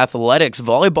UNK athletics,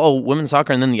 volleyball, women's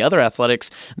soccer, and then the other athletics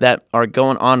that are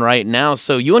going on right now.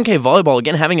 So UNK volleyball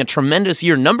again having a tremendous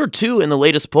year, number 2 in the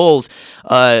latest polls.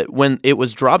 When it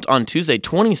was dropped on Tuesday,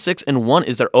 26-1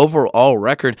 is their overall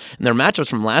record. And their matchups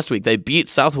from last week, they beat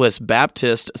Southwest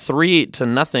Baptist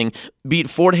 3-0, beat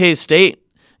Fort Hays State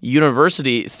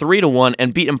University 3-1,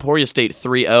 and beat Emporia State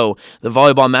 3-0. The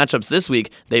volleyball matchups this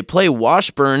week, they play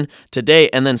Washburn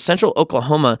today and then Central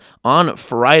Oklahoma on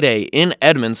Friday in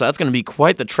Edmond, so that's going to be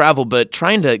quite the travel, but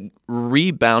trying to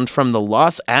rebound from the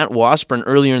loss at Washburn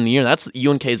earlier in the year. That's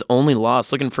UNK's only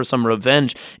loss, looking for some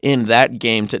revenge in that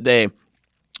game today.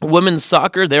 Women's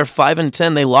soccer, they're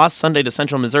 5-10. They lost Sunday to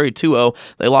Central Missouri 2-0.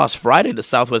 They lost Friday to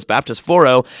Southwest Baptist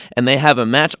 4-0, and they have a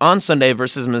match on Sunday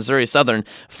versus Missouri Southern.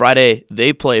 Friday,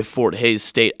 they play Fort Hays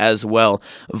State as well.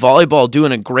 Volleyball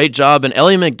doing a great job, and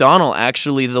Ellie McDonald,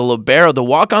 actually, the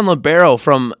walk-on libero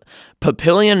from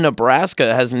Papillion,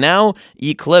 Nebraska, has now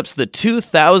eclipsed the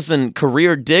 2,000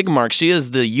 career dig mark. She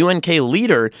is the UNK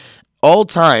leader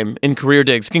all-time in career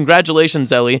digs.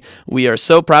 Congratulations, Ellie. We are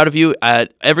so proud of you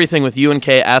at everything with UNK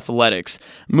athletics.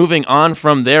 Moving on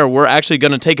from there, we're actually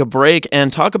going to take a break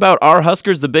and talk about our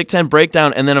Huskers, the Big Ten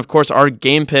breakdown, and then, of course, our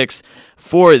game picks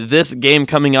for this game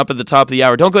coming up at the top of the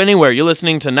hour. Don't go anywhere. You're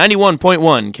listening to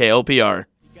 91.1 KLPR.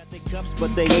 They cups,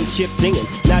 but they ain't chipped in.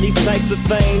 Now these types of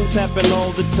things happen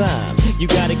all the time. You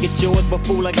gotta get yours, but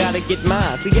fool, I gotta get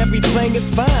mine. See, everything is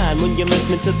fine when you're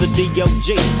listening to the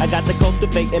D.O.G. I got to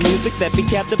cultivate and music that be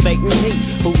captivating he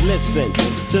who listens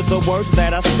to the words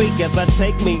that I speak as I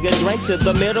take me a drink to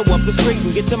the middle of the street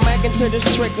and get to mackin' to this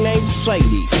trick named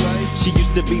Sadie. She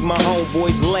used to be my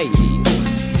homeboy's lady.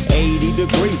 80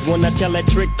 degrees when I tell that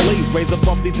trick, please raise up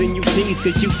off these NUTs,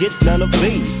 cause you get none of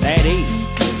these at ease.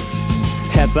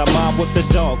 As I mob with the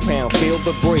dog pound, feel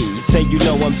the breeze. Say you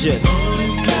know I'm just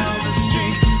rolling down the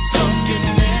street, smoking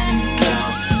in now,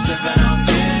 sipping on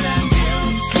gin and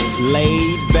juice.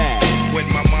 Laid back With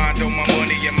my mind on my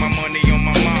money and my money on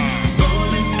my mind.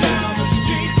 rolling down the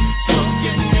street,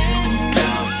 smoking in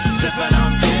now, sipping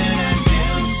on gin and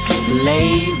juice.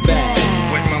 Laid back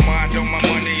With my mind on my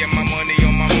money and my money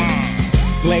on my mind.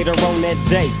 Later on that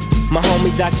day, my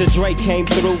homie Dr. Dre came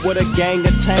through with a gang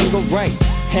of Tangeray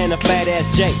and a fat ass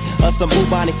J, some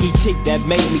bubonic ET that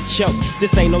made me choke.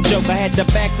 This ain't no joke, I had to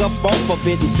back up off of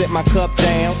it and sit my cup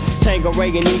down.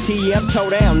 Tangeray and ETM toe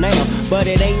down now, but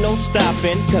it ain't no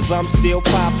stopping, cause I'm still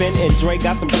popping. And Dre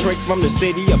got some tricks from the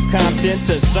city of Compton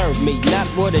to serve me, not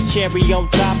with a cherry on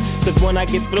top, cause when I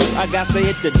get through, I got to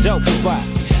hit the dope spot.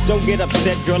 Don't get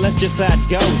upset, girl, that's just how it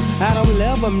goes. I don't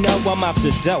let them know I'm out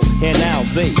the dope, and I'll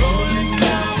be rolling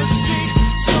down the street,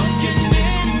 smoking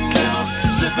in now,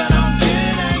 sipping on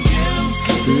gin and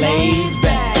juice. Laid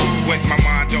back With my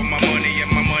mind on my money and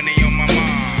my money on my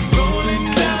mind. rolling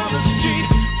down the street,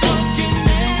 smoking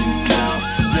in now,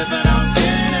 sipping on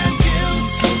gin and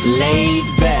juice. Laid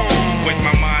back With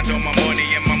my mind on my money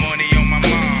and my money on my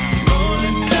mind.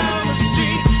 rolling down the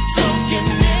street, smoking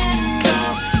in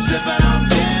now, sipping on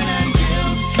gin and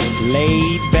juice.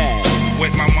 Laid back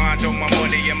With my mind on my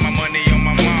money and my money on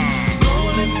my mind.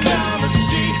 rolling down the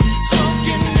street,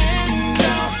 smoking in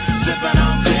now, sipping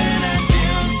on gin and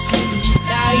juice.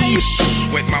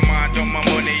 With my mind on my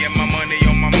money and my money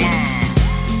on my mind.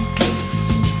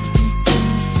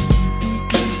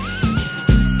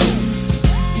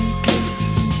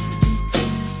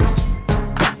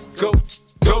 Go,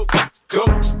 go, go,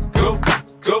 go,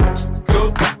 go,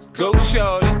 go, go,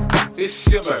 shorty. It's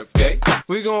your birthday.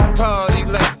 We gon' party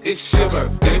like it's your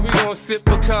birthday. We gon' sip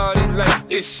Bacardi like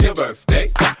it's your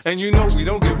birthday. And you know we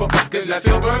don't give a fuck, it's not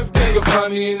your birthday. You can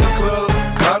find me in the club,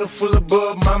 bottle full of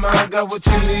bub. Mama, I got what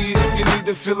you need if you need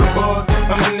to fill the bars.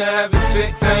 I'm into having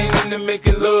sex, I ain't into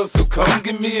making love. So come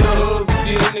give me a hug if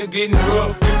you're into getting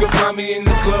rough. You can find me in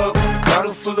the club,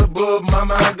 bottle full of bub.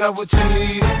 Mama, I got what you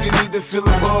need if you need to fill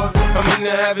the bars. I'm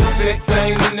into having sex, I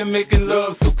ain't into making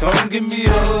love. So come give me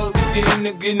a hug if you're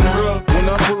into getting rough. When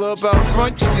I pull up out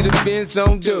front, you see the Benz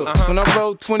on dub. When I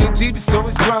roll 20 deep, it's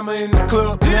always drama in the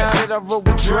club. Now that I roll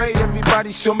with Dre,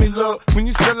 everybody show me love. When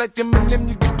you sell like Eminem,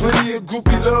 you get plenty of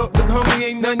groupie love. Look, homie,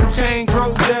 ain't nothing changed.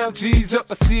 Roll down, G's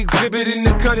up. I see exhibit in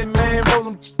the cutting, man. Roll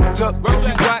them up. If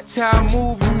you watch how I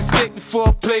move, you mistake before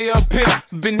I play up here.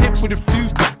 Been hit with a few,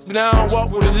 but I don't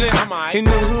walk with a limp. In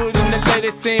the hood, in the LA,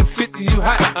 they saying 50, you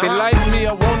hot. They like me,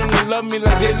 I want them to love me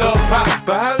like they love pop.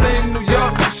 But holla in New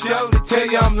York for show, they tell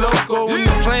you I'm local. And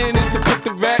the plan is to put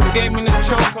the rap game in the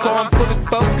choke. I'm fully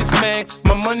focused, man.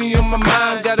 My money on my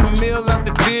mind, got a meal out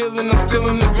the deal, and I'm still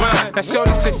in the grind. Now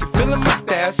shorty says she feeling my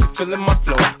style, she feeling my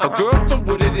flow. A girl from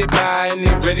Wooded, they buy, and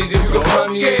they ready to go.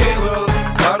 Find me at the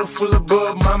club, bottle full of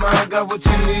bub. Mama, I got what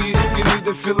you need if you need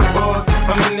to feel the buzz.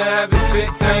 I'm into having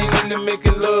sex, I ain't into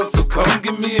making love. So come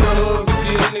give me a hug if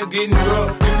you're into getting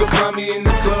rough. You can find me in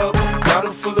the club,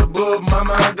 bottle full of bub.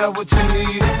 Mama, I got what you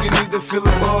need if you need to feel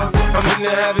the buzz. I'm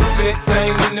into having sex, I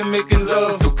ain't into making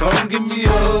love. So come give me a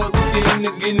hug if you're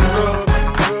into getting rough.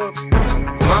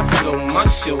 My flow, my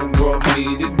show brought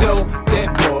me the dough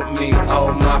that brought me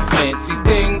all my fancy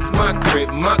things. My crib,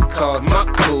 my cars, my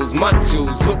clothes, my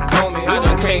jewels. Look, homie, I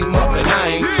done came up and I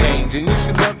ain't changing. You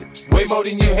should love it way more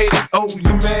than you hate it. Oh,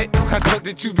 you mad? I thought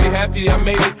that you be happy I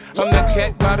made it. I'm that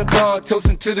cat by the bar,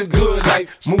 toasting to the good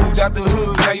life. Moved out the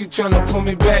hood, now you tryna pull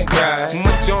me back, guy.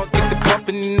 My junk get the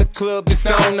bumping in the club, it's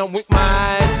on. I'm with my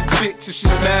eyes to chicks, if she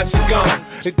smash, she gone.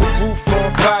 Hit the roof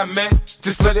on fire, man.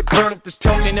 Just let it burn if the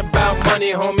talking about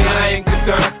money, homie, I ain't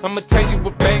concerned. I'ma tell you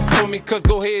what banks told me, cause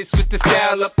go ahead, switch the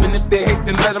style up. And if they hate,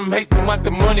 then let them hate, then watch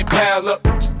the money pile up.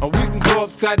 Or we can go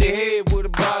upside the head with a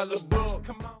bottle of bull.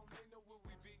 Come on.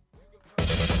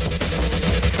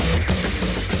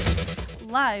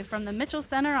 Live from the Mitchell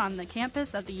Center on the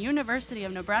campus of the University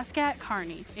of Nebraska at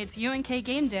Kearney, it's UNK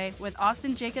Game Day with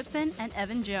Austin Jacobsen and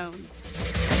Evan Jones.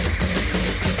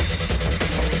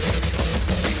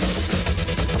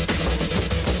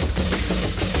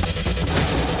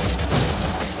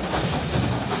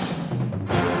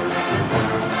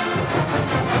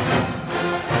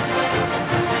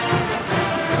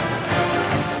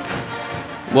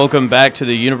 Welcome back to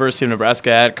the University of Nebraska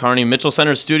at Kearney Mitchell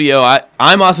Center studio.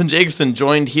 I'm Austin Jacobsen,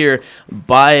 joined here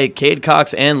by Cade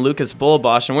Cox and Lucas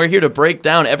Bullbosch, and we're here to break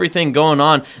down everything going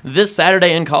on this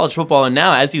Saturday in college football. And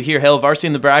now, as you hear Hail Varsity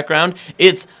in the background,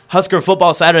 it's Husker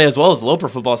football Saturday as well as Loper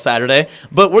football Saturday.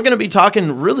 But we're going to be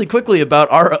talking really quickly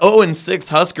about our 0-6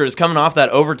 Huskers coming off that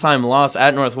overtime loss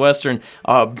at Northwestern.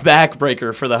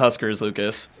 Backbreaker for the Huskers,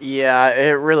 Lucas. Yeah,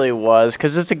 it really was,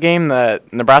 because it's a game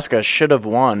that Nebraska should have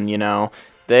won, you know.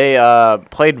 They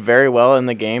played very well in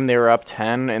the game. They were up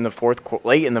 10 in the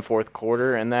late in the fourth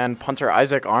quarter, and then punter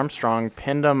Isaac Armstrong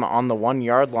pinned them on the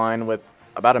 1-yard line with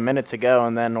about a minute to go,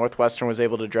 and then Northwestern was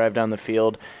able to drive down the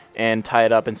field and tie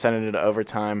it up and send it into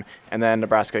overtime, and then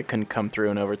Nebraska couldn't come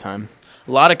through in overtime.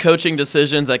 A lot of coaching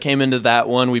decisions that came into that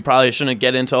one. We probably shouldn't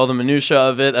get into all the minutia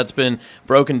of it. That's been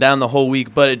broken down the whole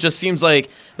week. But it just seems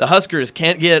like the Huskers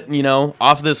can't get,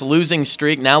 off this losing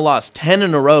streak. Now lost 10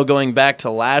 in a row going back to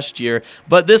last year.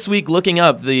 But this week, looking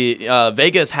up, the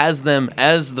Vegas has them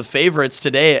as the favorites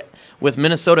today with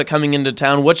Minnesota coming into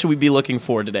town. What should we be looking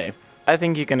for today? I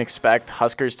think you can expect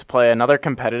Huskers to play another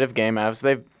competitive game, as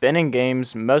they've been in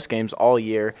most games all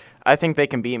year. I think they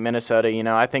can beat Minnesota.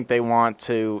 I think they want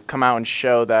to come out and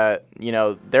show that,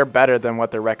 they're better than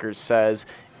what their record says.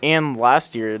 And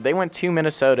last year, they went to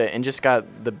Minnesota and just got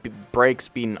the breaks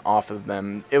beaten off of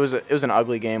them. It was an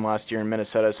ugly game last year in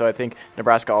Minnesota, so I think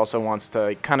Nebraska also wants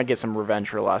to kind of get some revenge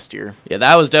for last year. Yeah,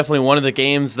 that was definitely one of the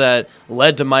games that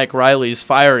led to Mike Riley's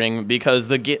firing, because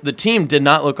the team did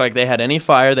not look like they had any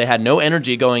fire. They had no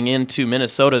energy going into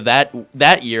Minnesota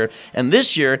that year. And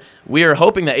this year, we are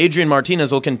hoping that Adrian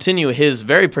Martinez will continue his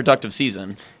very productive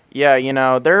season. Yeah,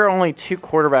 there are only 2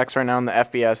 quarterbacks right now in the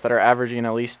FBS that are averaging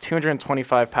at least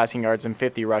 225 passing yards and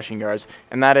 50 rushing yards,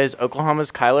 and that is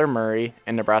Oklahoma's Kyler Murray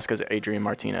and Nebraska's Adrian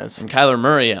Martinez. And Kyler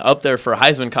Murray up there for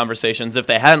Heisman conversations. If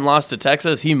they hadn't lost to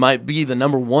Texas, he might be the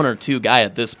number 1 or 2 guy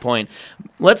at this point.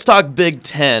 Let's talk Big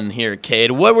Ten here,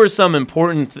 Cade. What were some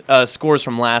important scores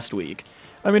from last week?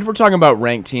 If we're talking about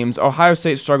ranked teams, Ohio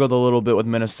State struggled a little bit with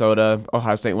Minnesota.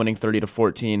 Ohio State winning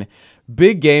 30-14.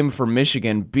 Big game for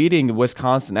Michigan, beating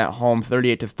Wisconsin at home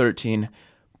 38-13.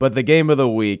 But the game of the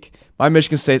week, my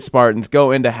Michigan State Spartans go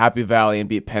into Happy Valley and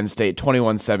beat Penn State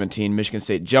 21-17. Michigan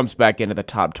State jumps back into the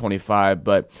top 25.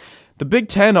 But the Big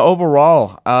Ten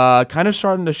overall kind of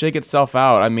starting to shake itself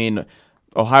out.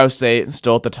 Ohio State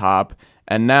still at the top.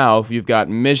 And now you've got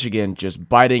Michigan just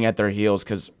biting at their heels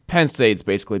because Penn State's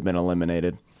basically been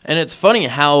eliminated. And it's funny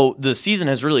how the season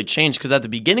has really changed, because at the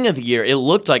beginning of the year, it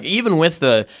looked like even with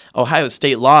the Ohio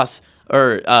State loss,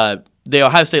 or the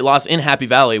Ohio State loss in Happy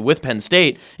Valley with Penn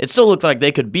State, it still looked like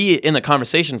they could be in the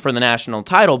conversation for the national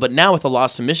title. But now with a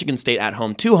loss to Michigan State at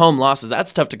home, 2 home losses,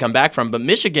 that's tough to come back from. But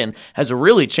Michigan has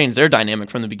really changed their dynamic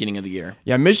from the beginning of the year.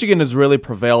 Yeah, Michigan has really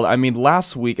prevailed. I mean,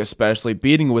 last week especially,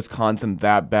 beating Wisconsin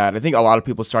that bad, I think a lot of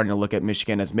people are starting to look at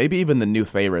Michigan as maybe even the new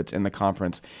favorites in the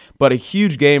conference. But a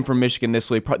huge game for Michigan this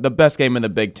week, the best game in the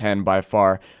Big Ten by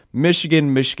far.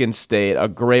 Michigan State, a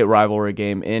great rivalry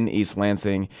game in East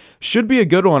Lansing. Should be a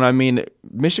good one. I mean,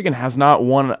 Michigan has not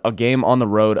won a game on the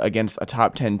road against a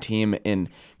top 10 team in,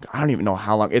 I don't even know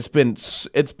how long. It's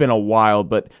been a while,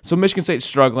 but so Michigan's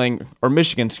struggling when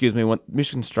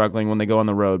they go on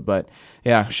the road, but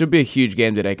yeah, should be a huge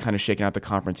game today, kind of shaking out the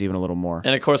conference even a little more.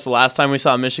 And of course, the last time we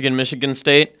saw Michigan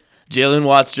State, Jalen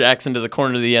Watts-Jackson to the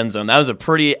corner of the end zone. That was a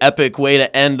pretty epic way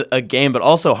to end a game, but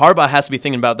also Harbaugh has to be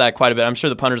thinking about that quite a bit. I'm sure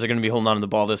the punters are going to be holding on to the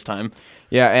ball this time.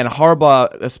 Yeah, and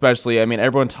Harbaugh especially, I mean,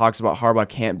 everyone talks about Harbaugh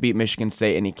can't beat Michigan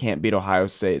State and he can't beat Ohio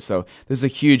State, so this is a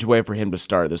huge way for him to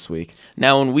start this week.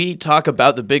 Now, when we talk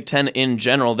about the Big Ten in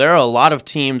general, there are a lot of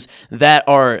teams that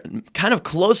are kind of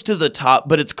close to the top,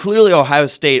 but it's clearly Ohio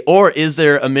State, or is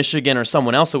there a Michigan or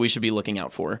someone else that we should be looking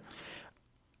out for?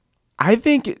 I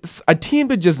think it's a team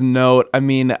to just note. I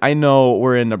mean, I know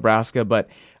we're in Nebraska, but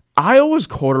Iowa's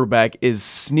quarterback is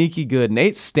sneaky good.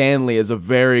 Nate Stanley is a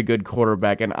very good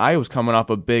quarterback, and Iowa's coming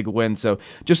off a big win. So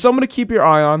just someone to keep your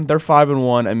eye on. They're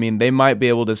 5-1. I mean, they might be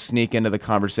able to sneak into the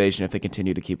conversation if they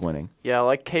continue to keep winning. Yeah,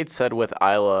 like Kate said with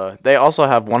Iowa, they also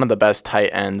have one of the best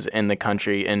tight ends in the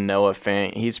country in Noah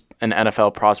Fant. He's an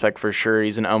NFL prospect for sure.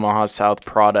 He's an Omaha South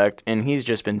product, and he's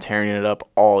just been tearing it up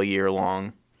all year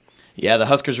long. Yeah, the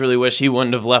Huskers really wish he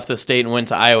wouldn't have left the state and went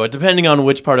to Iowa. Depending on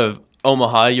which part of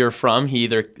Omaha you're from, he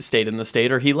either stayed in the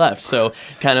state or he left. So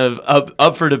kind of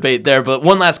up for debate there. But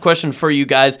one last question for you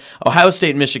guys. Ohio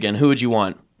State, Michigan, who would you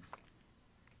want?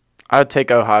 I would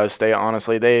take Ohio State,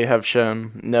 honestly. They have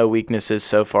shown no weaknesses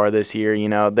so far this year. You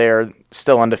know, they are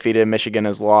still undefeated. Michigan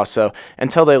has lost. So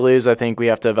until they lose, I think we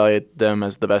have to evaluate them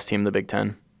as the best team in the Big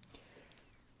Ten.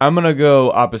 I'm going to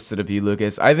go opposite of you,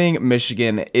 Lucas. I think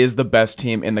Michigan is the best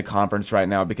team in the conference right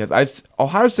now because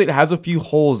Ohio State has a few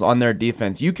holes on their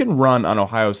defense. You can run on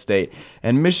Ohio State,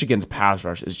 and Michigan's pass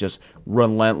rush is just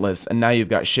relentless. And now you've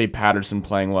got Shea Patterson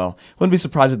playing well. Wouldn't be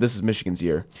surprised if this is Michigan's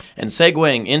year. And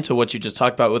segueing into what you just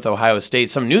talked about with Ohio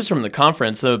State, some news from the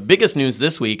conference. The biggest news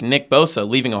this week, Nick Bosa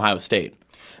leaving Ohio State.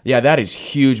 Yeah, that is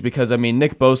huge because, I mean,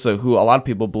 Nick Bosa, who a lot of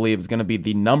people believe is going to be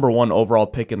the #1 overall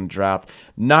pick in the draft,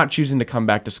 not choosing to come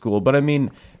back to school. But, I mean,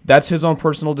 that's his own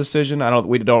personal decision. I feel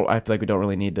like we don't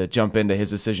really need to jump into his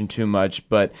decision too much.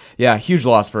 But, yeah, huge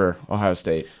loss for Ohio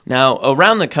State. Now,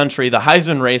 around the country, the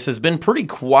Heisman race has been pretty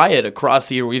quiet across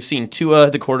the year. We've seen Tua,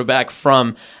 the quarterback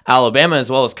from Alabama, as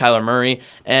well as Kyler Murray.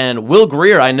 And Will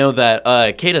Grier, I know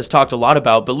that Kate has talked a lot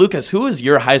about. But, Lucas, who is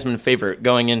your Heisman favorite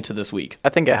going into this week? I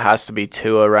think it has to be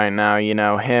Tua right now. You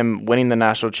know, him winning the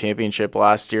national championship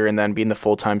last year and then being the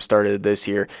full-time starter this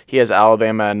year. He has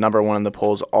Alabama at #1 in the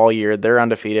polls all year. They're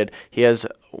undefeated. He has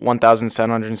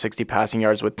 1,760 passing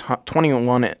yards with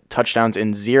 21 touchdowns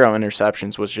and 0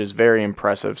 interceptions, which is very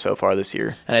impressive so far this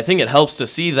year. And I think it helps to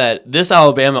see that this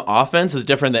Alabama offense is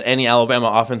different than any Alabama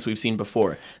offense we've seen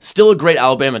before. Still a great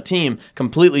Alabama team,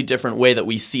 completely different way that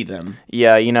we see them.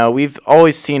 Yeah, you know, we've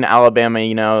always seen Alabama,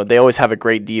 you know, they always have a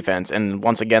great defense, and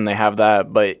once again they have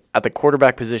that, but at the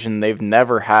quarterback position, they've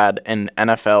never had an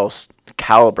NFL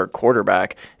caliber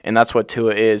quarterback, and that's what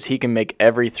Tua is. He can make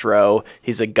every throw.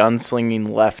 He's a gunslinging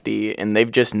lefty, and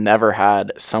they've just never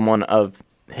had someone of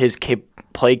his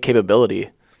play capability.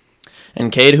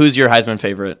 And Cade, who's your Heisman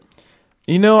favorite?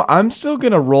 You know, I'm still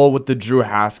going to roll with the Drew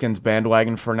Haskins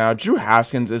bandwagon for now. Drew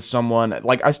Haskins is someone,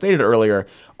 like I stated earlier,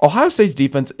 Ohio State's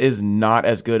defense is not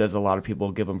as good as a lot of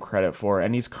people give him credit for,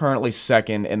 and he's currently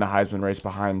second in the Heisman race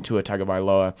behind Tua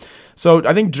Tagovailoa. So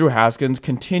I think Drew Haskins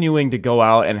continuing to go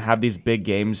out and have these big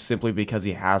games simply because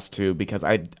he has to, because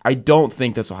I don't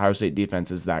think this Ohio State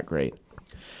defense is that great.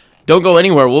 Don't go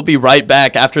anywhere. We'll be right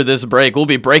back after this break. We'll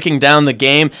be breaking down the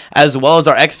game as well as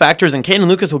our X Factors, and Kate and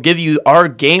Lucas will give you our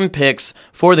game picks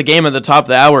for the game at the top of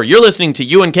the hour. You're listening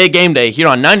to UNK Game Day here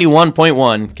on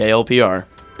 91.1 KLPR.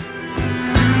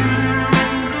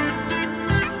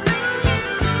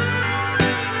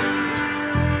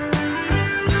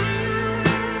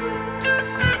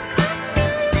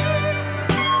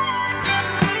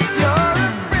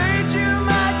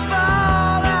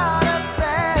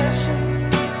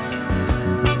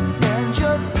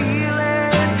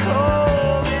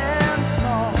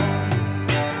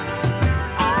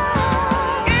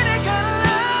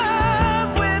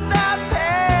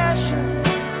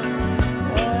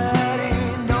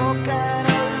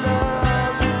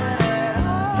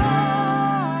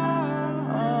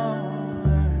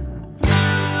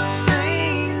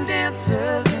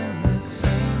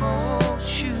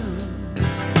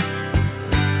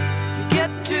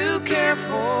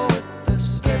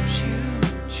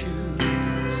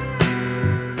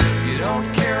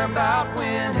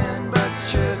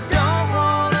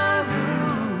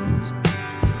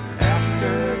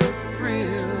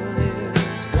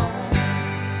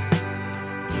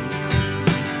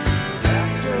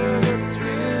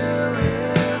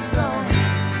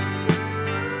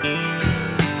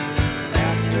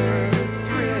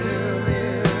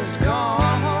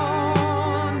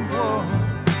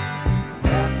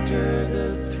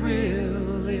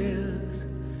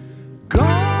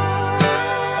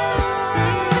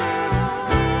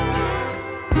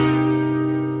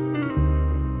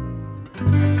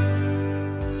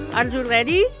 Are you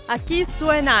ready? Aquí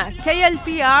suena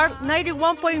KLPR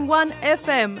 91.1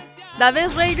 FM, the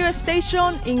best radio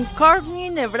station in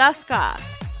Kearney, Nebraska.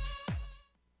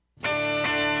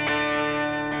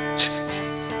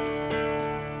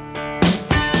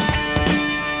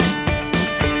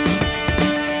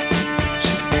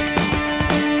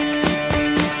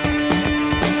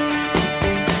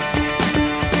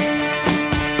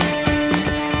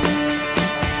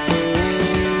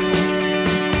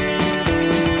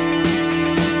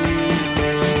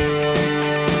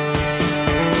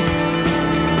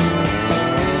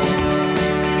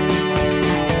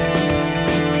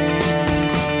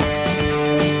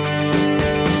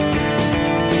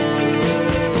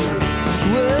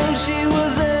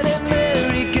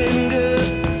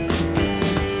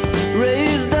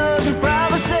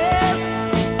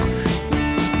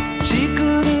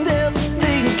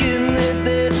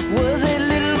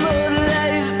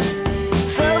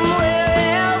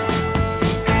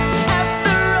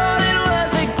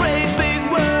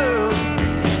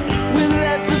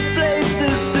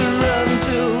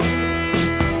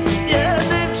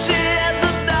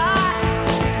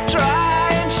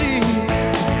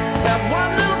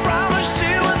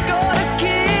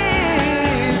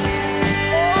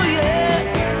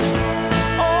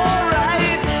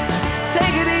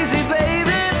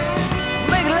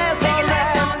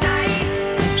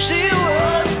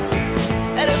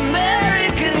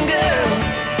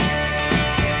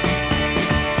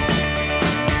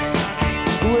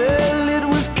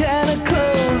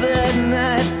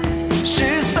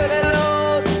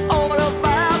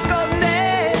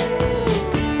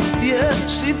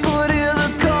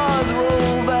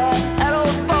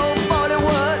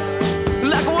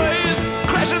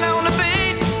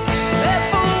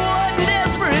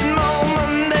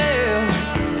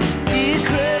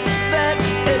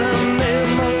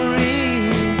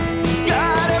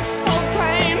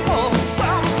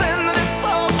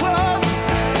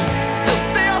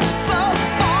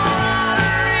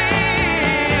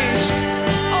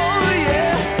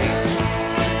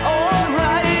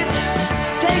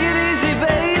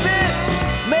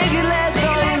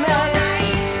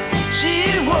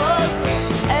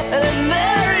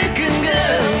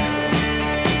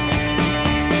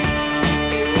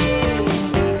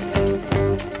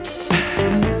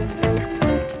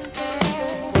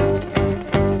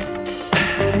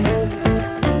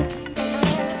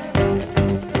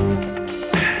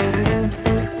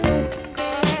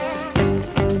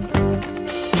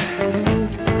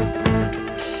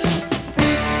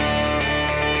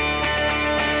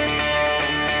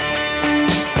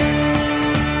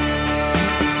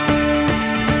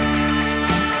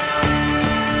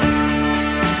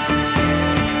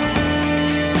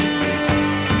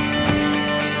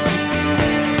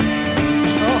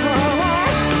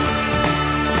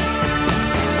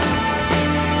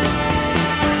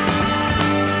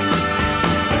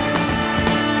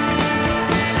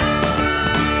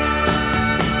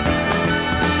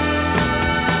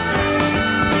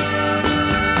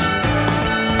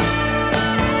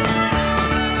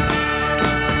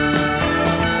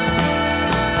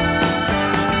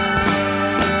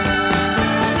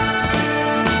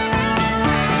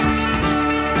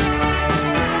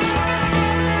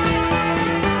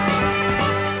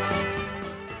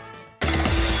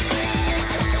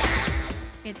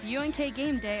 It's UNK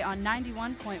Gameday on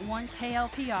 91.1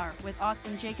 KLPR with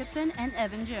Austin Jacobsen and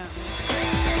Evan Jones.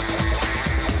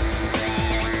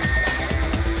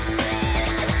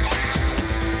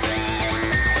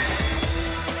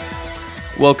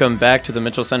 Welcome back to the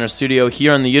Mitchell Center studio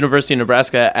here on the University of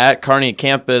Nebraska at Kearney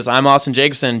campus. I'm Austin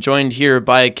Jacobsen, joined here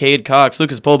by Cade Cox,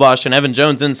 Lucas Polbosch, and Evan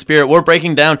Jones in spirit. We're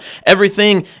breaking down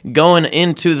everything going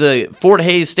into the Fort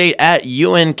Hays State at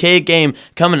UNK game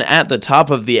coming at the top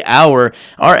of the hour.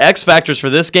 Our X factors for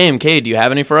this game, Cade, do you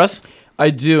have any for us? I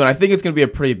do, and I think it's going to be a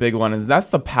pretty big one, and that's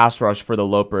the pass rush for the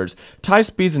Lopers. Ty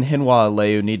Spees and Hinwa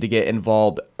Aleu need to get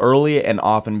involved early and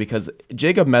often because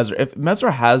Jacob Messer, if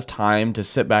Messer has time to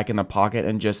sit back in the pocket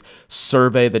and just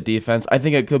survey the defense, I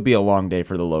think it could be a long day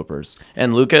for the Lopers.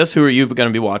 And Lucas, who are you going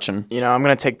to be watching? You know, I'm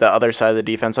going to take the other side of the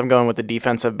defense. I'm going with the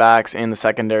defensive backs in the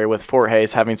secondary with Fort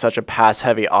Hays having such a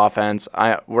pass-heavy offense.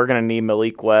 We're going to need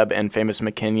Malik Webb and Famous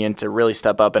McKinnon to really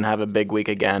step up and have a big week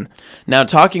again. Now,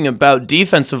 talking about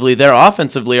defensively,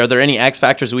 offensively, are there any X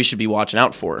factors we should be watching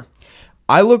out for?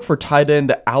 I look for tight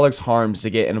end Alex Harms to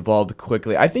get involved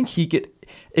quickly. I think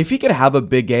if he could have a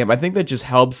big game, I think that just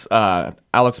helps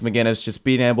Alex McGinnis just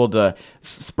being able to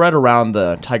spread around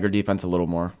the Tiger defense a little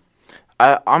more.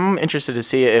 I'm interested to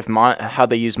see if how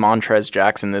they use Montrez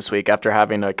Jackson this week after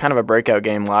having a kind of a breakout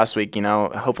game last week. You know,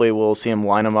 hopefully we'll see him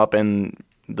line him up in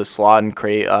the slot and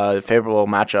create favorable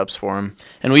matchups for him.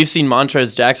 And we've seen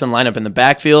Montrez Jackson line up in the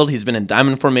backfield. He's been in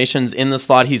diamond formations in the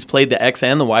slot. He's played the X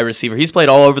and the Y receiver. He's played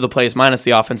all over the place, minus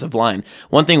the offensive line.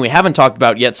 One thing we haven't talked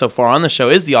about yet so far on the show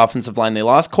is the offensive line. They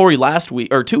lost Corey last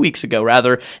week, or 2 weeks ago,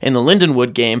 rather, in the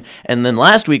Lindenwood game. And then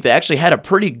last week, they actually had a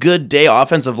pretty good day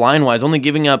offensive line-wise, only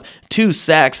giving up 2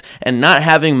 sacks and not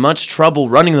having much trouble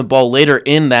running the ball later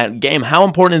in that game. How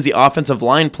important is the offensive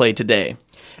line play today?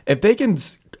 If they can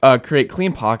create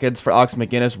clean pockets for Alex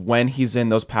McGinnis when he's in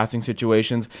those passing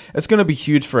situations, it's going to be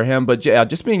huge for him. But yeah,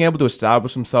 just being able to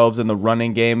establish themselves in the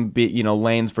running game,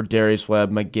 lanes for Darius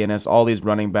Webb, McGinnis, all these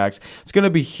running backs, it's going to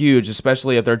be huge,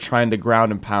 especially if they're trying to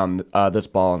ground and pound this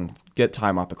ball and get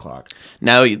time off the clock.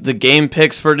 Now, the game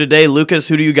picks for today. Lucas,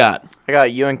 who do you got? I got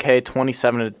UNK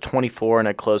 27-24 in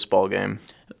a close ball game.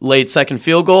 Late second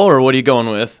field goal, or what are you going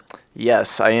with?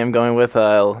 Yes, I am going with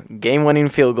a game-winning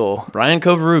field goal. Brian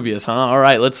Covarrubias, huh? All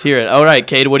right, let's hear it. All right,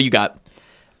 Cade, what do you got?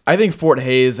 I think Fort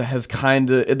Hays has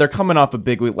they're coming off a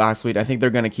big week last week. I think they're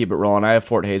going to keep it rolling. I have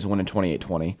Fort Hays winning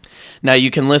 28-20. Now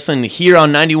you can listen here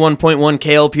on 91.1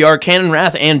 KLPR. Cannon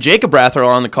Rath and Jacob Rath are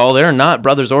on the call. They're not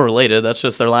brothers or related. That's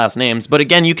just their last names. But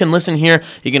again, you can listen here.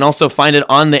 You can also find it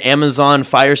on the Amazon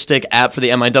Fire Stick app for the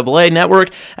MIAA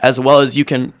network, as well as you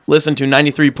can listen to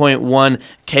 93.1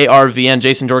 KRVN.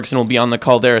 Jason Jorgensen will be on the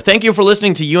call there. Thank you for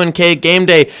listening to UNK Game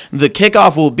Day. The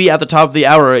kickoff will be at the top of the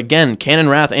hour. Again, Cannon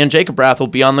Rath and Jacob Rath will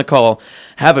be on the call.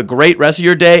 Have a great rest of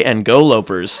your day, and go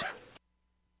Lopers.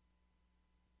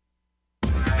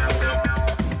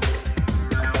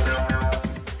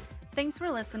 Thanks for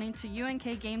listening to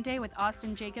UNK Game Day with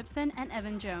Austin Jacobsen and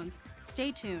Evan Jones.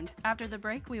 Stay tuned. After the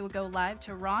break, we will go live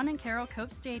to Ron and Carol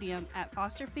Cope Stadium at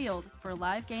Foster Field for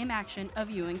live game action of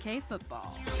UNK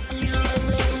football.